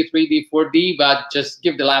 2D, 3D, 4D, but just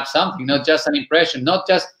give the lab something, not just an impression, not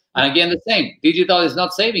just, and again, the same. Digital is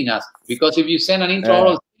not saving us, because if you send an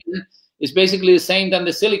intraoral scan, it's basically the same than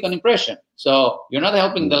the silicon impression. So you're not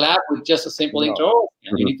helping the lab with just a simple intraoral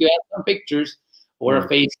scan. You need to add some pictures or a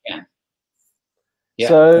face scan. Yeah.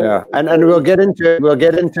 So and we'll get into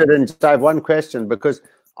it and just have one question, because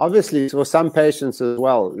obviously for some patients as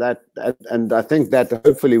well, and I think that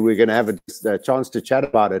hopefully we're going to have a chance to chat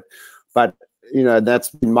about it, but you know, that's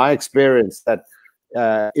been my experience, that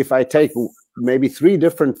if I take maybe 3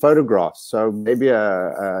 different photographs, so maybe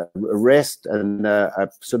a rest and a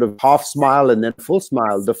sort of half smile and then full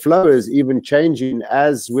smile, the flow is even changing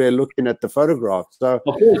as we're looking at the photograph. So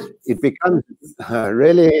it becomes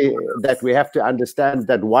really that we have to understand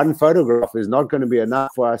that one photograph is not going to be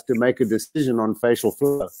enough for us to make a decision on facial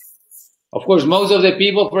flow. Of course, most of the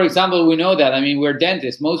people, for example, we know that, I mean, we're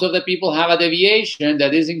dentists, most of the people have a deviation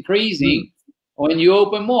that is increasing when you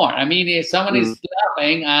open more. I mean, if someone is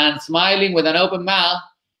laughing and smiling with an open mouth,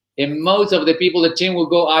 in most of the people, the chin will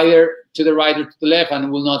go either to the right or to the left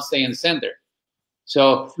and will not stay in the center.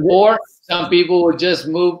 So, or some people will just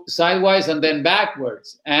move sideways and then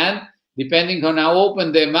backwards. And depending on how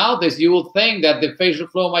open the mouth is, you will think that the facial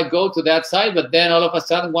flow might go to that side, but then all of a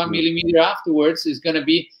sudden 1 millimeter afterwards is going to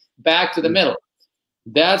be back to the middle.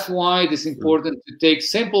 That's why it is important to take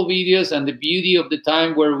simple videos, and the beauty of the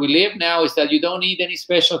time where we live now is that you don't need any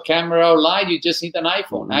special camera or light. You just need an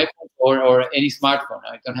iPhone or any smartphone.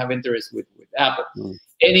 I don't have interest with Apple.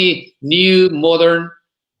 Any new modern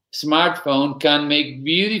smartphone can make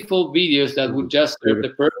beautiful videos that would just serve the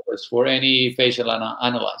purpose for any facial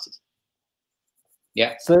analysis.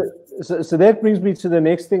 Yeah. So that brings me to the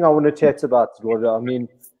next thing I want to chat about, Eduardo. I mean,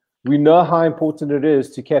 we know how important it is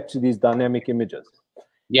to capture these dynamic images.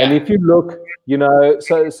 Yeah. And if you look, you know,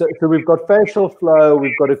 so we've got facial flow,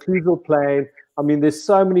 we've got occlusal plane. I mean, there's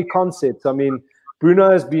so many concepts. I mean, Bruno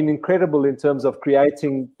has been incredible in terms of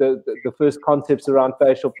creating the first concepts around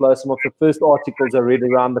facial flow. Some of the first articles I read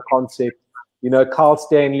around the concept. You know, Carl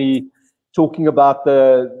Stanley talking about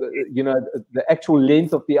the actual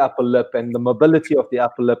length of the upper lip and the mobility of the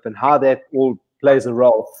upper lip and how that all plays a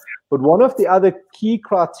role. But one of the other key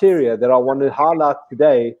criteria that I want to highlight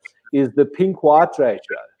today is the pink-white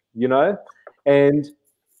ratio, you know? And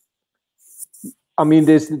I mean,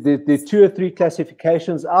 there's 2 or 3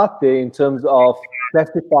 classifications out there in terms of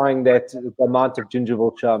classifying that the amount of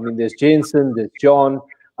gingival show. I mean, there's Jensen, there's John,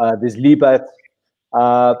 there's Liebert,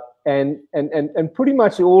 and pretty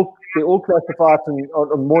much they all classify it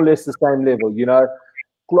on more or less the same level, you know?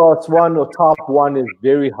 Class 1 or type 1 is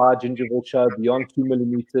very high gingival show, beyond 2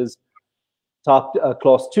 millimeters.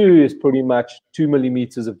 Class 2 is pretty much 2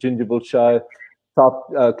 millimeters of gingival show.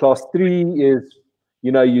 Class 3 is,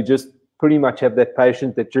 you know, you just pretty much have that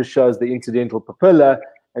patient that just shows the incidental papilla,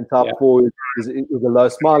 and type 4 is a low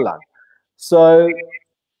smile line. So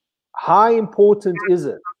how important is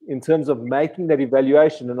it in terms of making that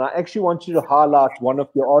evaluation? And I actually want you to highlight one of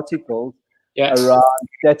your articles around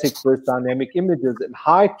static versus dynamic images and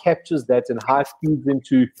how it captures that and how it feeds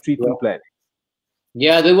into treatment plan.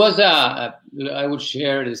 Yeah, there was I will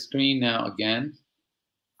share the screen now again.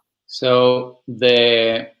 So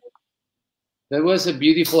there was a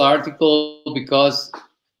beautiful article, because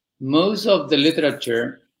most of the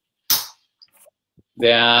literature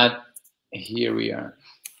that, here we are,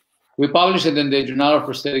 we published it in the Journal of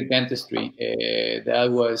Prosthetic Dentistry. That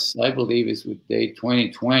was, I believe, is with date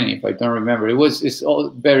 2020, if I don't remember. It's all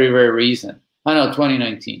very, very recent. I know,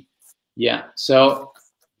 2019. Yeah. So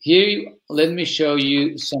here, let me show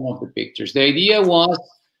you some of the pictures. The idea was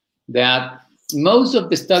that most of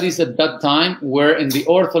the studies at that time were in the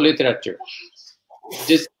ortho literature.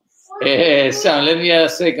 Just so let me a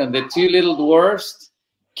second. The 2 little dwarfs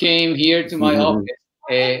came here to my office.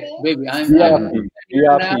 Baby, I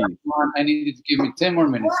needed to give me 10 more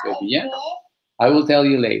minutes, baby. Yeah, I will tell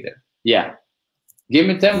you later. Yeah, give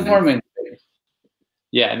me 10 more minutes, baby.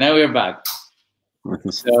 Yeah, now we're back.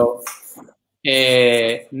 So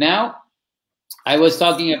now I was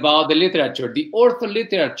talking about the literature. The ortho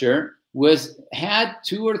literature had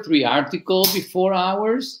 2 or 3 articles before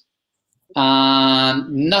ours, and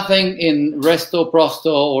nothing in resto,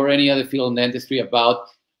 prosto, or any other field in dentistry about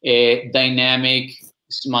a dynamic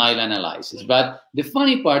smile analysis. But the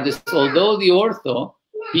funny part is, although the ortho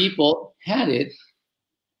people had it,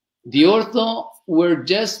 the ortho were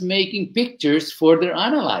just making pictures for their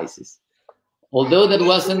analysis. Although that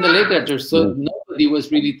wasn't the literature, so nobody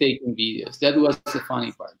was really taking videos. That was the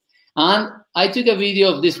funny part. And I took a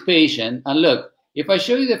video of this patient, and look, if I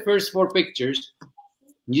show you the first 4 pictures,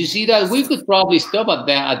 you see that we could probably stop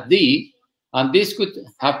at D, and this could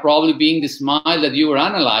have probably been the smile that you were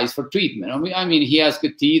analyzed for treatment. I mean, he has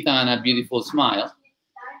good teeth and a beautiful smile.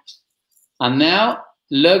 And now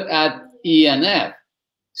look at E and F.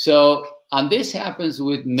 So, and this happens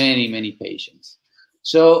with many, many patients.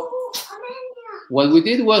 So what we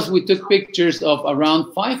did was we took pictures of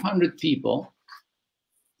around 500 people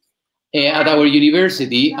at our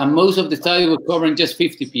university, and most of the study was covering just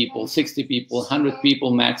 50 people, 60 people, 100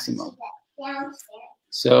 people maximum.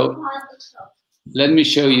 So let me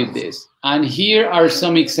show you this. And here are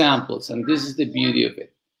some examples, and this is the beauty of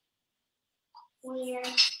it.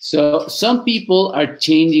 So some people are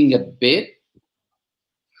changing a bit,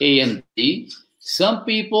 A and D. Some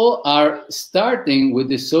people are starting with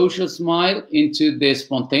the social smile into the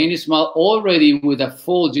spontaneous smile already with a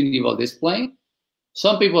full gingival display.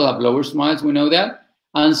 Some people have lower smiles, we know that.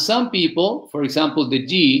 And some people, for example, the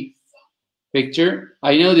G picture,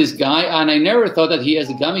 I know this guy, and I never thought that he has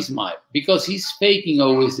a gummy smile because he's faking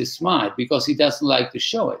always the smile because he doesn't like to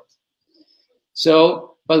show it.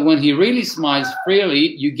 So, but when he really smiles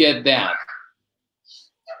freely, you get that.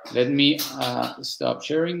 Let me stop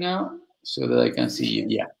sharing now so that I can see you.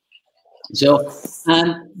 Yeah. So,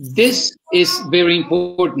 and this is very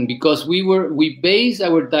important because we base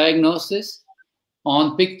our diagnosis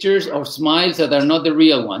on pictures of smiles that are not the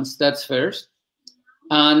real ones. That's first.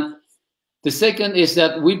 And the second is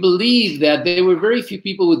that we believe that there were very few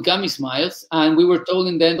people with gummy smiles, and we were told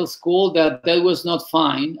in dental school that that was not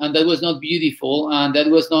fine, and that was not beautiful, and that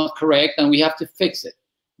was not correct, and we have to fix it.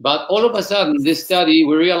 But all of a sudden, in this study,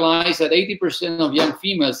 we realized that 80% of young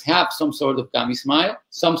females have some sort of gummy smile,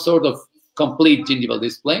 some sort of complete gingival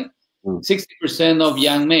display, 60% of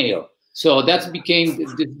young male. So that becomes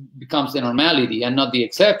the normality and not the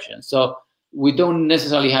exception. So we don't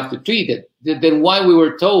necessarily have to treat it. Then why we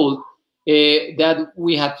were told that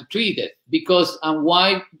we had to treat it? Because and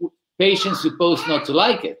why patients supposed not to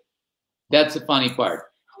like it? That's the funny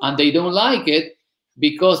part. And they don't like it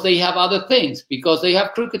because they have other things, because they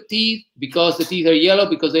have crooked teeth, because the teeth are yellow,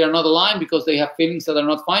 because they are not aligned, because they have fillings that are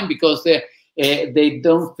not fine, because they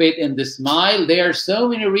don't fit in the smile. There are so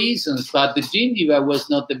many reasons, but the gingiva was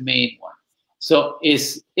not the main one. So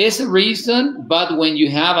it's a reason, but when you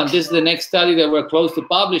have, and this is the next study that we're close to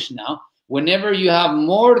publish now, whenever you have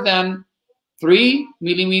more than 3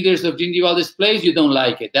 millimeters of gingival displays, you don't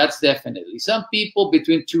like it. That's definitely. Some people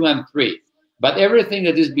between 2 and 3. But everything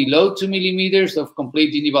that is below 2 millimeters of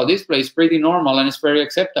complete gingival display is pretty normal and it's very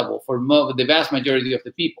acceptable for the vast majority of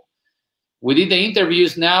the people. We did the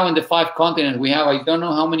interviews now in the 5 continents. We have, I don't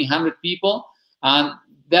know how many 100 people. And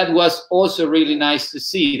that was also really nice to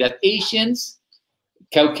see that Asians,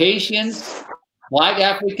 Caucasians, Black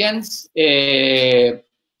Africans,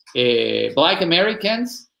 Black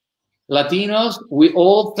Americans, Latinos, we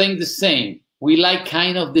all think the same. We like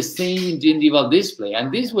kind of the same gingival display.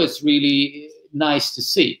 And this was really nice to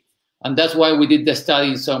see. And that's why we did the study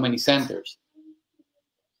in so many centers.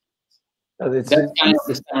 That's kind of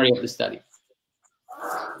the summary of the study.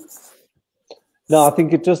 No, I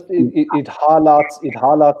think it highlights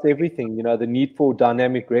everything, you know, the need for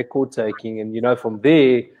dynamic record taking. And, you know, from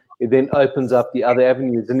there, it then opens up the other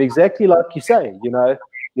avenues. And exactly like you say, you know,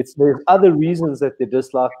 there's other reasons that they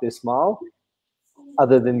dislike their smile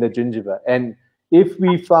other than the gingiva. And if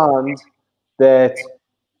we found that,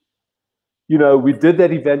 you know, we did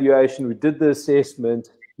that evaluation, we did the assessment,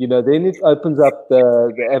 you know, then it opens up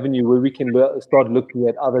the avenue where we can start looking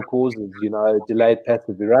at other causes, you know, delayed path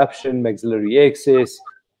of eruption, maxillary excess,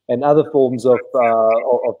 and other forms of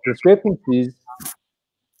discrepancies.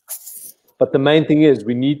 But the main thing is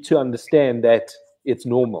we need to understand that it's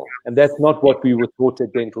normal, and that's not what we were taught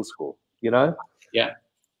at dental school, you know? Yeah.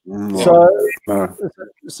 So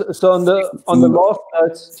on the last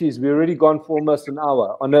notes, geez, we've already gone for almost an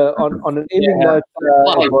hour. On an ending note,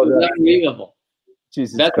 unbelievable.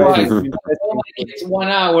 Jesus, that's why it's 1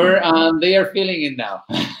 hour and they are feeling it now.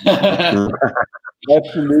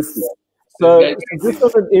 Absolutely. So just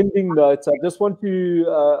on an ending note, I just want to,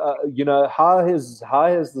 you know, how has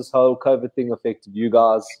this whole COVID thing affected you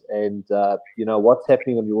guys, and you know, what's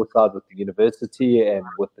happening on your side with the university and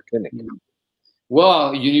with the clinic?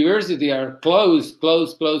 Well, university are closed.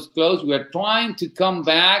 We are trying to come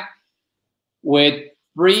back with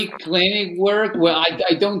free clinic work. Well,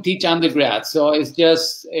 I don't teach undergrad, so it's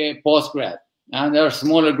just a postgrad. And there are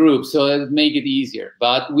smaller groups, so that make it easier.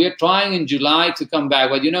 But we're trying in July to come back.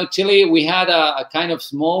 But you know, Chile, we had a kind of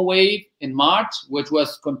small wave in March, which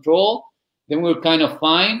was controlled. Then we were kind of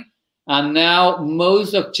fine. And now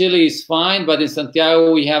most of Chile is fine, but in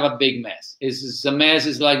Santiago, we have a big mess. It's a mess.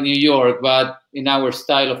 It's like New York, but in our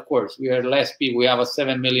style, of course. We are less people. We have a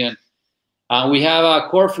 7 million. We have a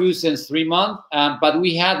curfew since 3 months, but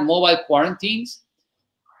we had mobile quarantines.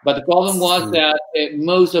 But the problem was that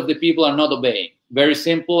most of the people are not obeying. Very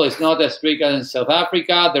simple. It's not as strict as in South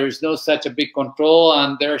Africa. There is no such a big control.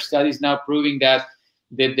 And there are studies now proving that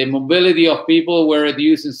the mobility of people were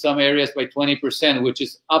reduced in some areas by 20%, which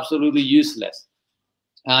is absolutely useless.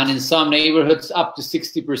 And in some neighborhoods, up to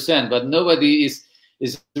 60%. But nobody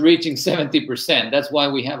is reaching 70%. That's why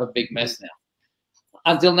we have a big mess now.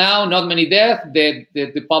 Until now, not many deaths.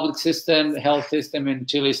 The public system, health system in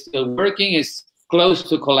Chile is still working. It's close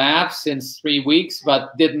to collapse since 3 weeks,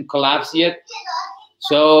 but didn't collapse yet.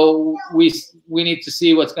 So we need to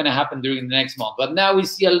see what's going to happen during the next month. But now we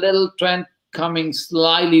see a little trend coming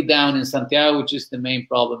slightly down in Santiago, which is the main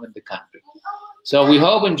problem in the country. So we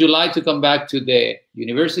hope in July to come back to the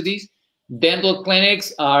universities. Dental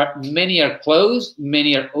clinics many are closed,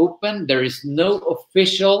 many are open. There is no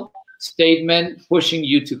official statement pushing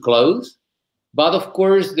you to close. But of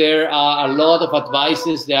course, there are a lot of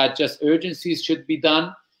advices that just urgencies should be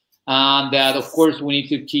done. And that, of course, we need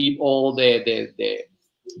to keep all the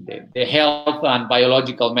health and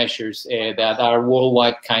biological measures that are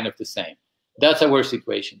worldwide kind of the same. That's our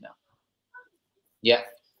situation now. Yeah.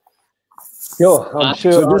 I'm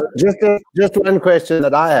sure. So just one question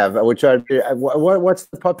that I have, which what's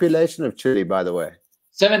the population of Chile, by the way?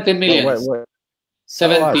 17 million.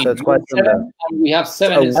 17. That's quite similar. We have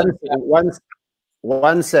 7.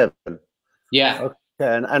 One 7. Yeah. Okay.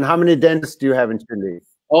 And how many dentists do you have in Chile?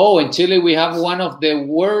 Oh, in Chile, we have one of the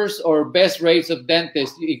worst or best rates of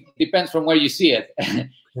dentists. It depends from where you see it.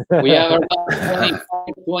 We have around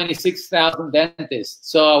 26,000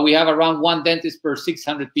 dentists. So we have around 1 dentist per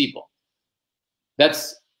 600 people.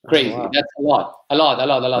 That's crazy. Oh, wow. That's a lot.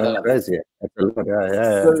 That's crazy. That's a lot.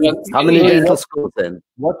 Yeah. So, how many dental schools then?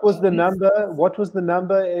 What was the number?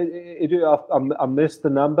 I missed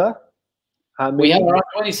the number. We have around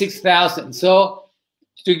 26,000. So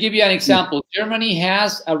to give you an example, Germany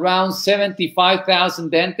has around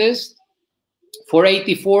 75,000 dentists for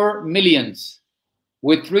 84 millions,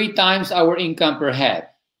 with 3 times our income per head.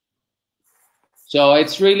 So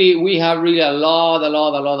it's really, we have really a lot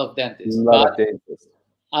of dentists.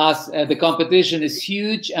 As the competition is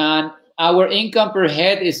huge, and our income per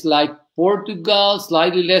head is like Portugal,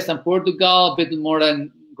 slightly less than Portugal, a bit more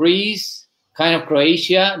than Greece, kind of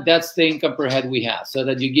Croatia. That's the income per head we have, so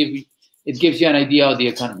that it gives you an idea of the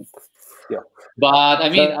economy. Yeah. But I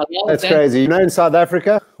mean, that's crazy. You know, in South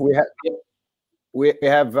Africa, we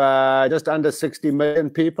have just under 60 million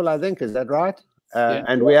people, I think. Is that right?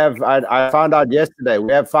 And we have, I found out yesterday,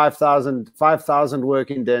 we have 5,000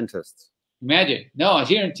 working dentists. Imagine. No,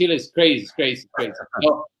 here in Chile, it's crazy.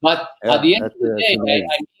 So, but at the end of the day,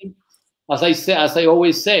 I mean, as I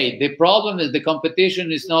always say, the problem is the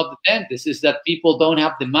competition is not the dentist, is that people don't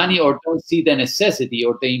have the money or don't see the necessity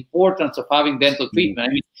or the importance of having dental treatment.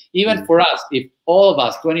 I mean, even for us, if all of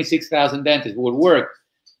us, 26,000 dentists, would work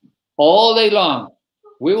all day long,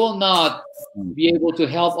 we will not be able to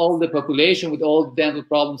help all the population with all the dental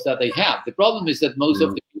problems that they have. The problem is that most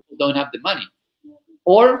of the people don't have the money.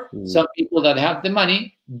 Or some people that have the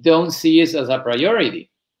money don't see it as a priority.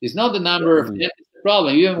 It's not the number of dentists the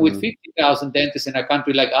problem. Even with 50,000 dentists in a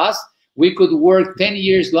country like us, we could work 10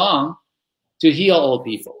 years long to heal all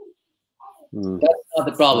people. That's not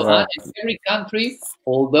the problem. Right. In every country,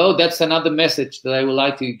 although that's another message that I would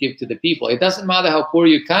like to give to the people, it doesn't matter how poor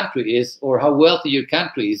your country is or how wealthy your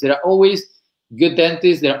country is. There are always good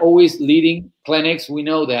dentists. There are always leading clinics. We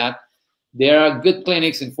know that. There are good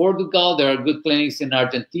clinics in Portugal. There are good clinics in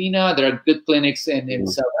Argentina. There are good clinics in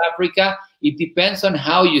South Africa. It depends on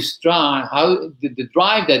how you strive, how the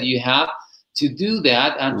drive that you have to do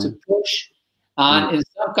that and to push. And in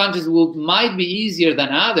some countries, might be easier than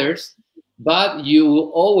others, but you will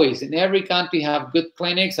always, in every country, have good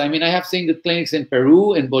clinics. I mean, I have seen good clinics in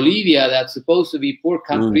Peru and Bolivia that's supposed to be poor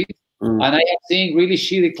countries. And I have seen really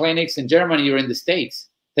shitty clinics in Germany or in the States,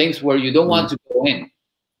 things where you don't want to go in.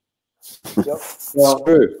 Yep. So,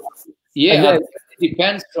 True. yeah, it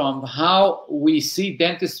depends from how we see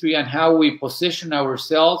dentistry and how we position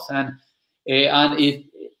ourselves, and it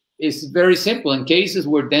is very simple. In cases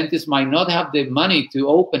where dentists might not have the money to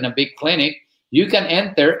open a big clinic, you can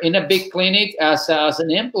enter in a big clinic as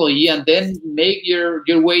an employee and then make your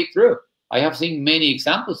way through. I have seen many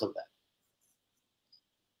examples of that.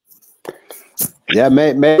 Yeah,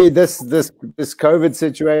 maybe this COVID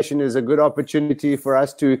situation is a good opportunity for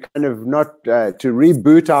us to kind of not to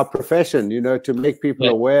reboot our profession, you know, to make people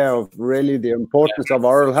aware of really the importance of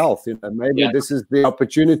oral health. You know, maybe this is the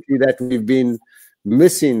opportunity that we've been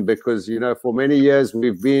missing, because, you know, for many years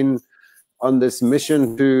we've been on this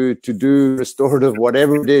mission to do restorative,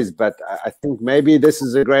 whatever it is. But I think maybe this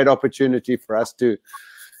is a great opportunity for us to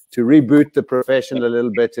reboot the profession a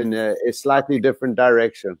little bit in a slightly different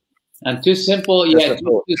direction. And two simple,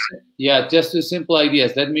 just two simple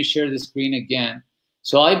ideas. Let me share the screen again.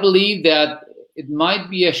 So I believe that it might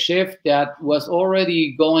be a shift that was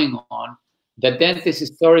already going on. The dentists,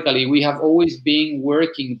 historically, we have always been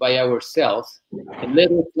working by ourselves in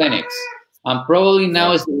little clinics. And probably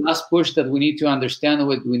now is the last push that we need to understand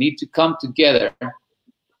what we need to come together,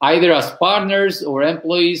 either as partners or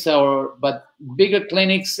employees, but bigger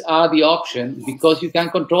clinics are the option because you can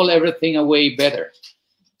control everything away better.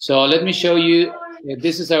 So let me show you,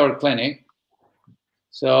 this is our clinic.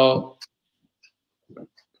 So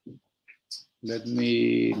let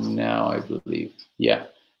me, now I believe,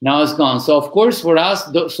 now it's gone. So of course for us,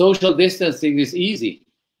 the social distancing is easy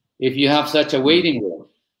if you have such a waiting room.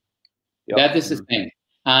 That is the thing.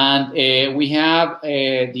 And we have,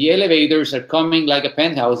 the elevators are coming like a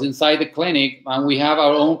penthouse inside the clinic, and we have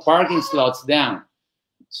our own parking slots down.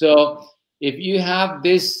 So if you have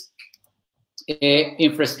this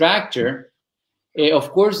infrastructure,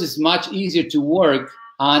 of course, it's much easier to work,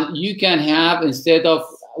 and you can have, instead of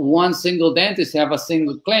one single dentist, have a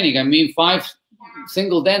single clinic. I mean, 5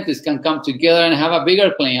 single dentists can come together and have a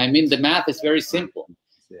bigger clinic. I mean, the math is very simple.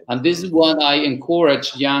 And this is what I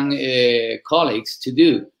encourage young colleagues to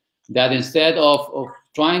do, that instead of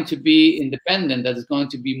trying to be independent, that is going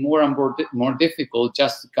to be more and more difficult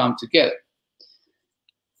just to come together.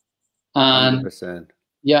 And 100%.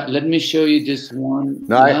 Yeah, let me show you just one.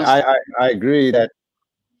 No, I agree that.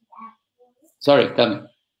 Sorry, tell me.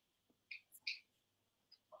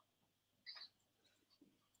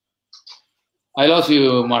 I lost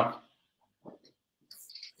you, Mark.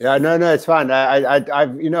 Yeah, no, it's fine.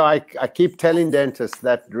 I keep telling dentists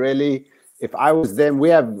that really, if I was them, we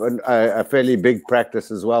have a fairly big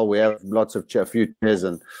practice as well. We have lots of few chairs,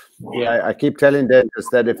 and I keep telling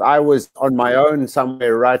dentists that if I was on my own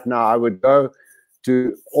somewhere right now, I would go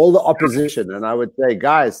to all the opposition and I would say,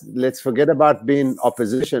 guys, let's forget about being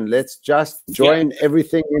opposition. Let's just join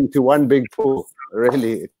everything into one big pool.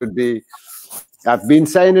 Really, it could be. I've been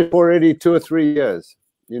saying it for already 2 or 3 years.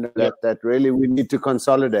 You know, that really we need to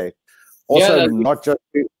consolidate. Also, not just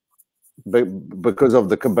because of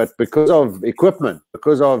but because of equipment,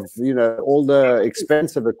 because of, you know, all the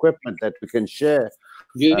expensive equipment that we can share.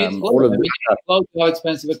 You need all of how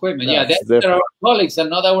expensive equipment. That's our colleagues and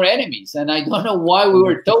not our enemies. And I don't know why we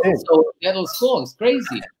were told so. Dental school, it's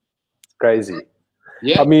crazy. It's crazy.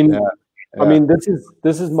 Yeah. I mean,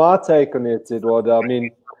 this is my take on it, Eduardo. I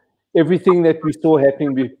mean, everything that we saw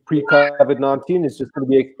happening pre-COVID-19 is just going to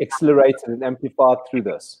be accelerated and amplified through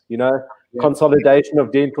this. You know, consolidation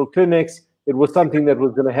of dental clinics. It was something that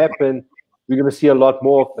was going to happen. We're going to see a lot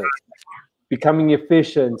more of it. Becoming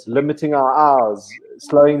efficient, limiting our hours,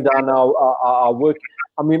 slowing down our work.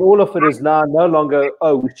 I mean, all of it is now no longer,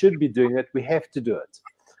 oh, we should be doing it. We have to do it.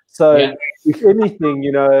 So if anything,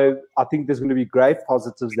 you know, I think there's going to be great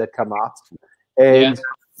positives that come out. And,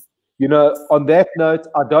 you know, on that note,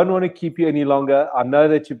 I don't want to keep you any longer. I know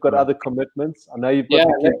that you've got other commitments. I know you've got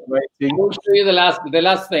waiting. I'll show you the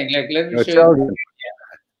last thing. Like, let me show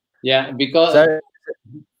you. Because...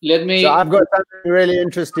 So I've got something really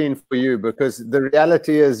interesting for you, because the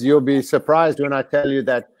reality is you'll be surprised when I tell you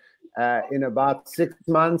that in about 6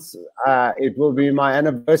 months, it will be my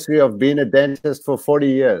anniversary of being a dentist for 40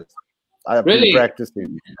 years. I've been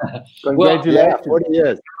practicing. Congratulations. 40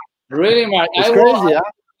 years. Really, Mark? It's crazy,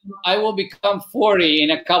 I will become 40 in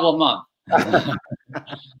a couple of months.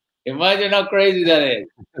 Imagine how crazy that is.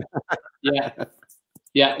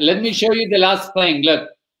 Let me show you the last thing. Look.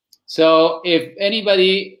 So if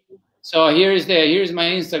anybody, so here's my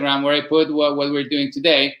Instagram where I put what we're doing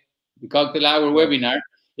today, the Cocktail Hour webinar.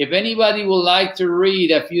 If anybody would like to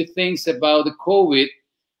read a few things about the COVID,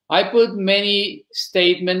 I put many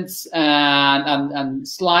statements and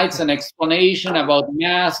slides and explanation about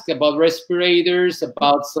masks, about respirators,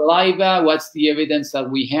 about saliva, what's the evidence that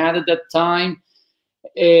we had at that time.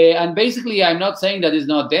 And basically, I'm not saying that it's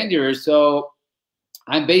not dangerous. So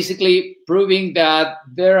I'm basically proving that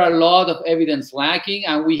there are a lot of evidence lacking,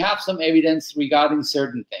 and we have some evidence regarding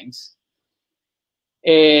certain things.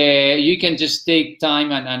 You can just take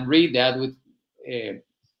time and read that with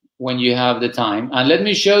when you have the time. And let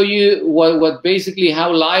me show you what basically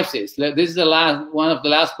how life is. This is the one of the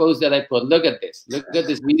last posts that I put. Look at this. Look at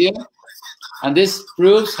this video. And this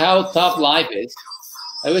proves how tough life is.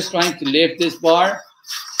 I was trying to lift this bar.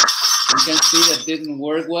 You can see that didn't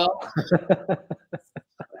work well.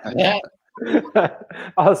 Yeah.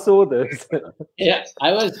 I saw this. Yeah,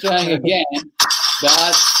 I was trying again,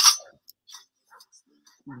 but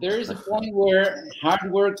there is a point where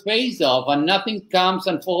hard work pays off and nothing comes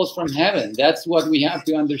and falls from heaven. That's what we have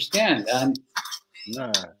to understand. And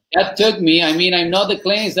that took me, I mean, I'm not the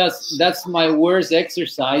claims that's my worst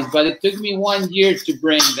exercise, but it took me 1 year to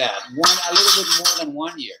bring that. A little bit more than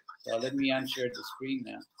 1 year. So let me unshare the screen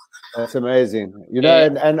now. That's amazing. You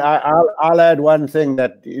know, and I'll add one thing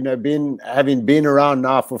that, you know, having been around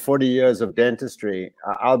now for 40 years of dentistry,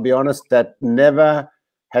 I'll be honest that never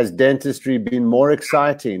has dentistry been more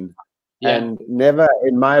exciting, and never,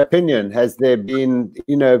 in my opinion, has there been,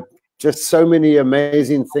 you know, just so many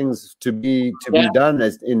amazing things to be done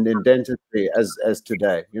as in dentistry as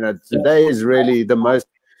today. You know, today is really the most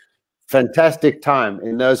fantastic time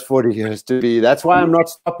in those 40 years to be. That's why I'm not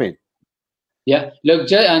stopping. Yeah, look,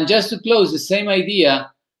 and just to close, the same idea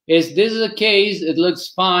is this is a case, it looks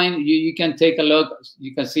fine. You can take a look.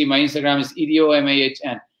 You can see my Instagram is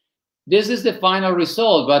EDOMAHN. This is the final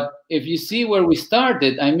result. But if you see where we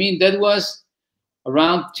started, I mean, that was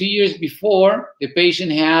around 2 years before. The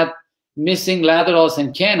patient had missing laterals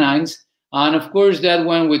and canines. And of course, that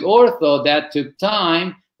went with ortho. That took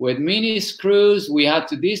time. With mini screws, we had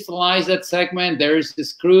to distalize that segment. There is the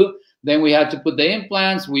screw. Then we had to put the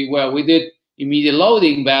implants. We did immediate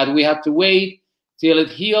loading, but we have to wait till it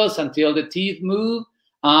heals, until the teeth move.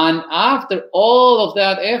 And after all of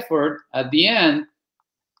that effort, at the end,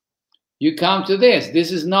 you come to this.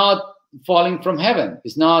 This is not falling from heaven.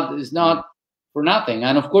 It's not for nothing.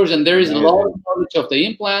 And of course, and there is a lot of knowledge of the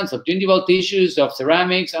implants, of gingival tissues, of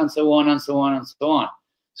ceramics, and so on and so on and so on.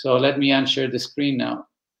 So let me unshare the screen now.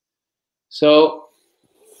 So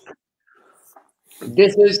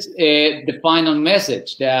this is the final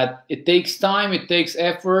message, that it takes time, it takes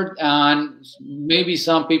effort, and maybe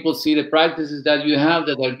some people see the practices that you have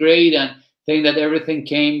that are great and think that everything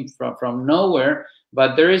came from nowhere,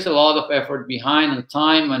 but there is a lot of effort behind, and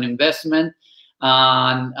time and investment,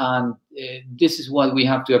 and this is what we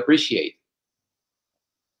have to appreciate.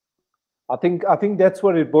 I think that's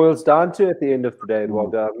what it boils down to at the end of the day,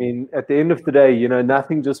 Eduardo. I mean, at the end of the day, you know,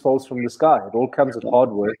 nothing just falls from the sky. It all comes with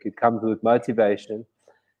hard work. It comes with motivation,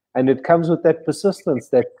 and it comes with that persistence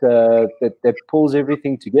that pulls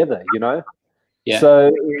everything together. You know. Yeah.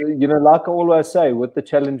 So, you know, like I always say, with the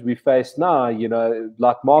challenge we face now, you know,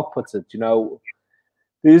 like Mark puts it, you know,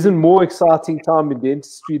 there isn't more exciting time in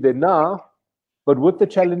dentistry than now. But with the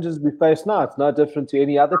challenges we face now, it's no different to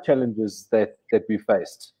any other challenges that we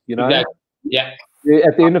faced. You know. Exactly. Yeah.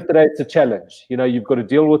 At the end of the day, it's a challenge. You know, you've got to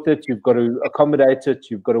deal with it. You've got to accommodate it.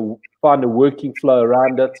 You've got to find a working flow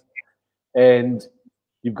around it, and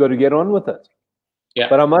you've got to get on with it. Yeah.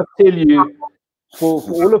 But I must tell you, for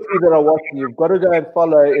all of you that are watching, you've got to go and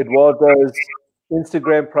follow Eduardo's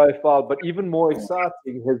Instagram profile. But even more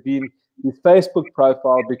exciting has been his Facebook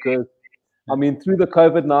profile, because, I mean, through the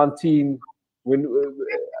COVID-19,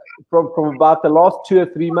 from about the last 2 or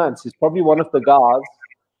 3 months, he's probably one of the guys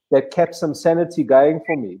that kept some sanity going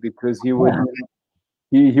for me, because he would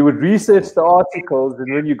research the articles,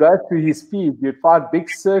 and when you go through his feed, you'd find big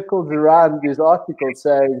circles around his articles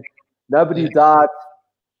saying nobody died.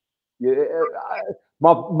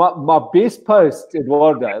 My best post,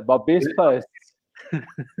 Eduardo, my best post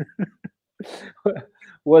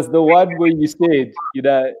was the one where you said, you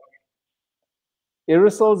know,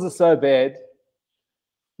 aerosols are so bad,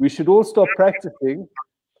 we should all stop practicing.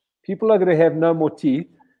 People are going to have no more teeth.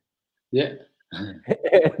 Yeah.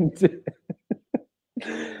 And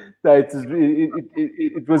no,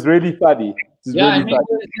 it was really funny. Yeah, really, I mean,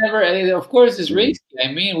 it's never, of course, it's risky.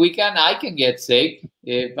 I mean, I can get sick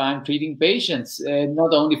if I'm treating patients,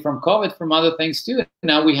 not only from COVID, from other things too.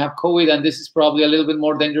 Now we have COVID, and this is probably a little bit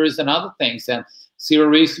more dangerous than other things. And zero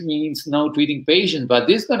risk means no treating patients, but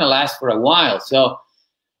this is going to last for a while. So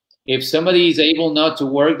if somebody is able not to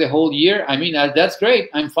work the whole year, I mean, that's great.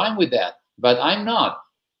 I'm fine with that, but I'm not.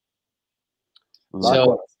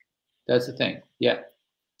 So That's the thing. Yeah.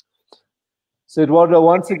 So Eduardo,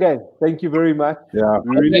 once again, thank you very much. Yeah,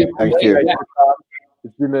 really thank you. appreciate your time.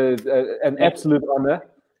 It's been an absolute honor.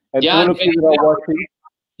 And Yeah, all of you that are watching.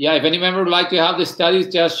 Yeah, if any member would like to have the studies,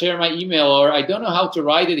 just share my email, or I don't know how to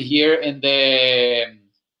write it here in the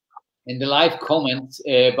live comments,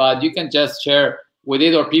 but you can just share with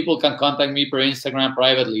it, or people can contact me per Instagram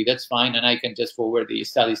privately. That's fine, and I can just forward the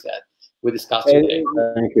studies that we discussed today.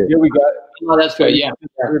 Thank you. Here we go. Oh, that's great. Yeah,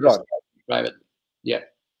 privately. Yeah.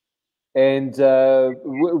 And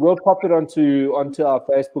we'll pop it onto our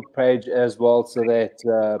Facebook page as well, so that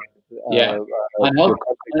I hope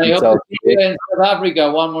to see you in South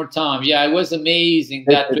Africa one more time. Yeah, it was amazing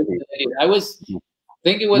that trip. I was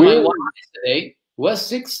thinking with my wife yesterday.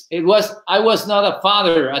 I was not a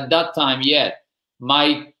father at that time yet.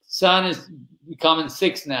 My son is becoming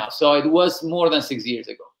 6 now, so it was more than 6 years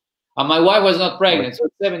ago. And my wife was not pregnant, so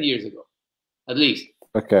 7 years ago, at least.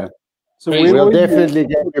 Okay. So we'll definitely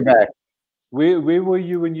get you back. Where were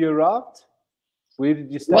you when you arrived? Where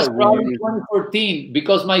did you start? It was probably 2014,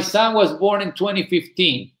 because my son was born in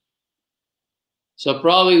 2015. So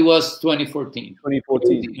probably it was 2014.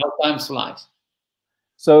 2014. How time flies.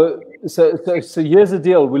 So here's the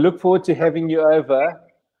deal. We look forward to having you over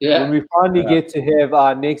when we finally get to have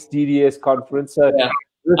our next DDS conference. So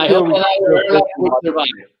I hope that I will survive.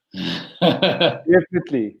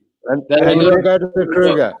 Definitely. And we're going to go to the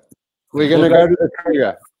Kruger. We're going to go to the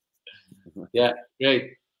Kruger. Yeah,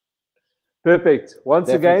 great. Perfect. Once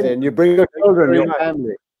again. And you bring your children, your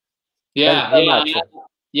family. Yeah,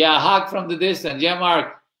 hug from the distance. Yeah,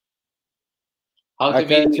 Mark.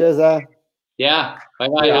 Okay, cheers. Yeah,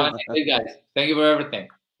 bye-bye. Have a nice day, guys. Thank you for everything.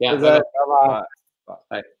 Yeah, bye-bye.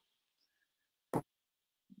 Bye.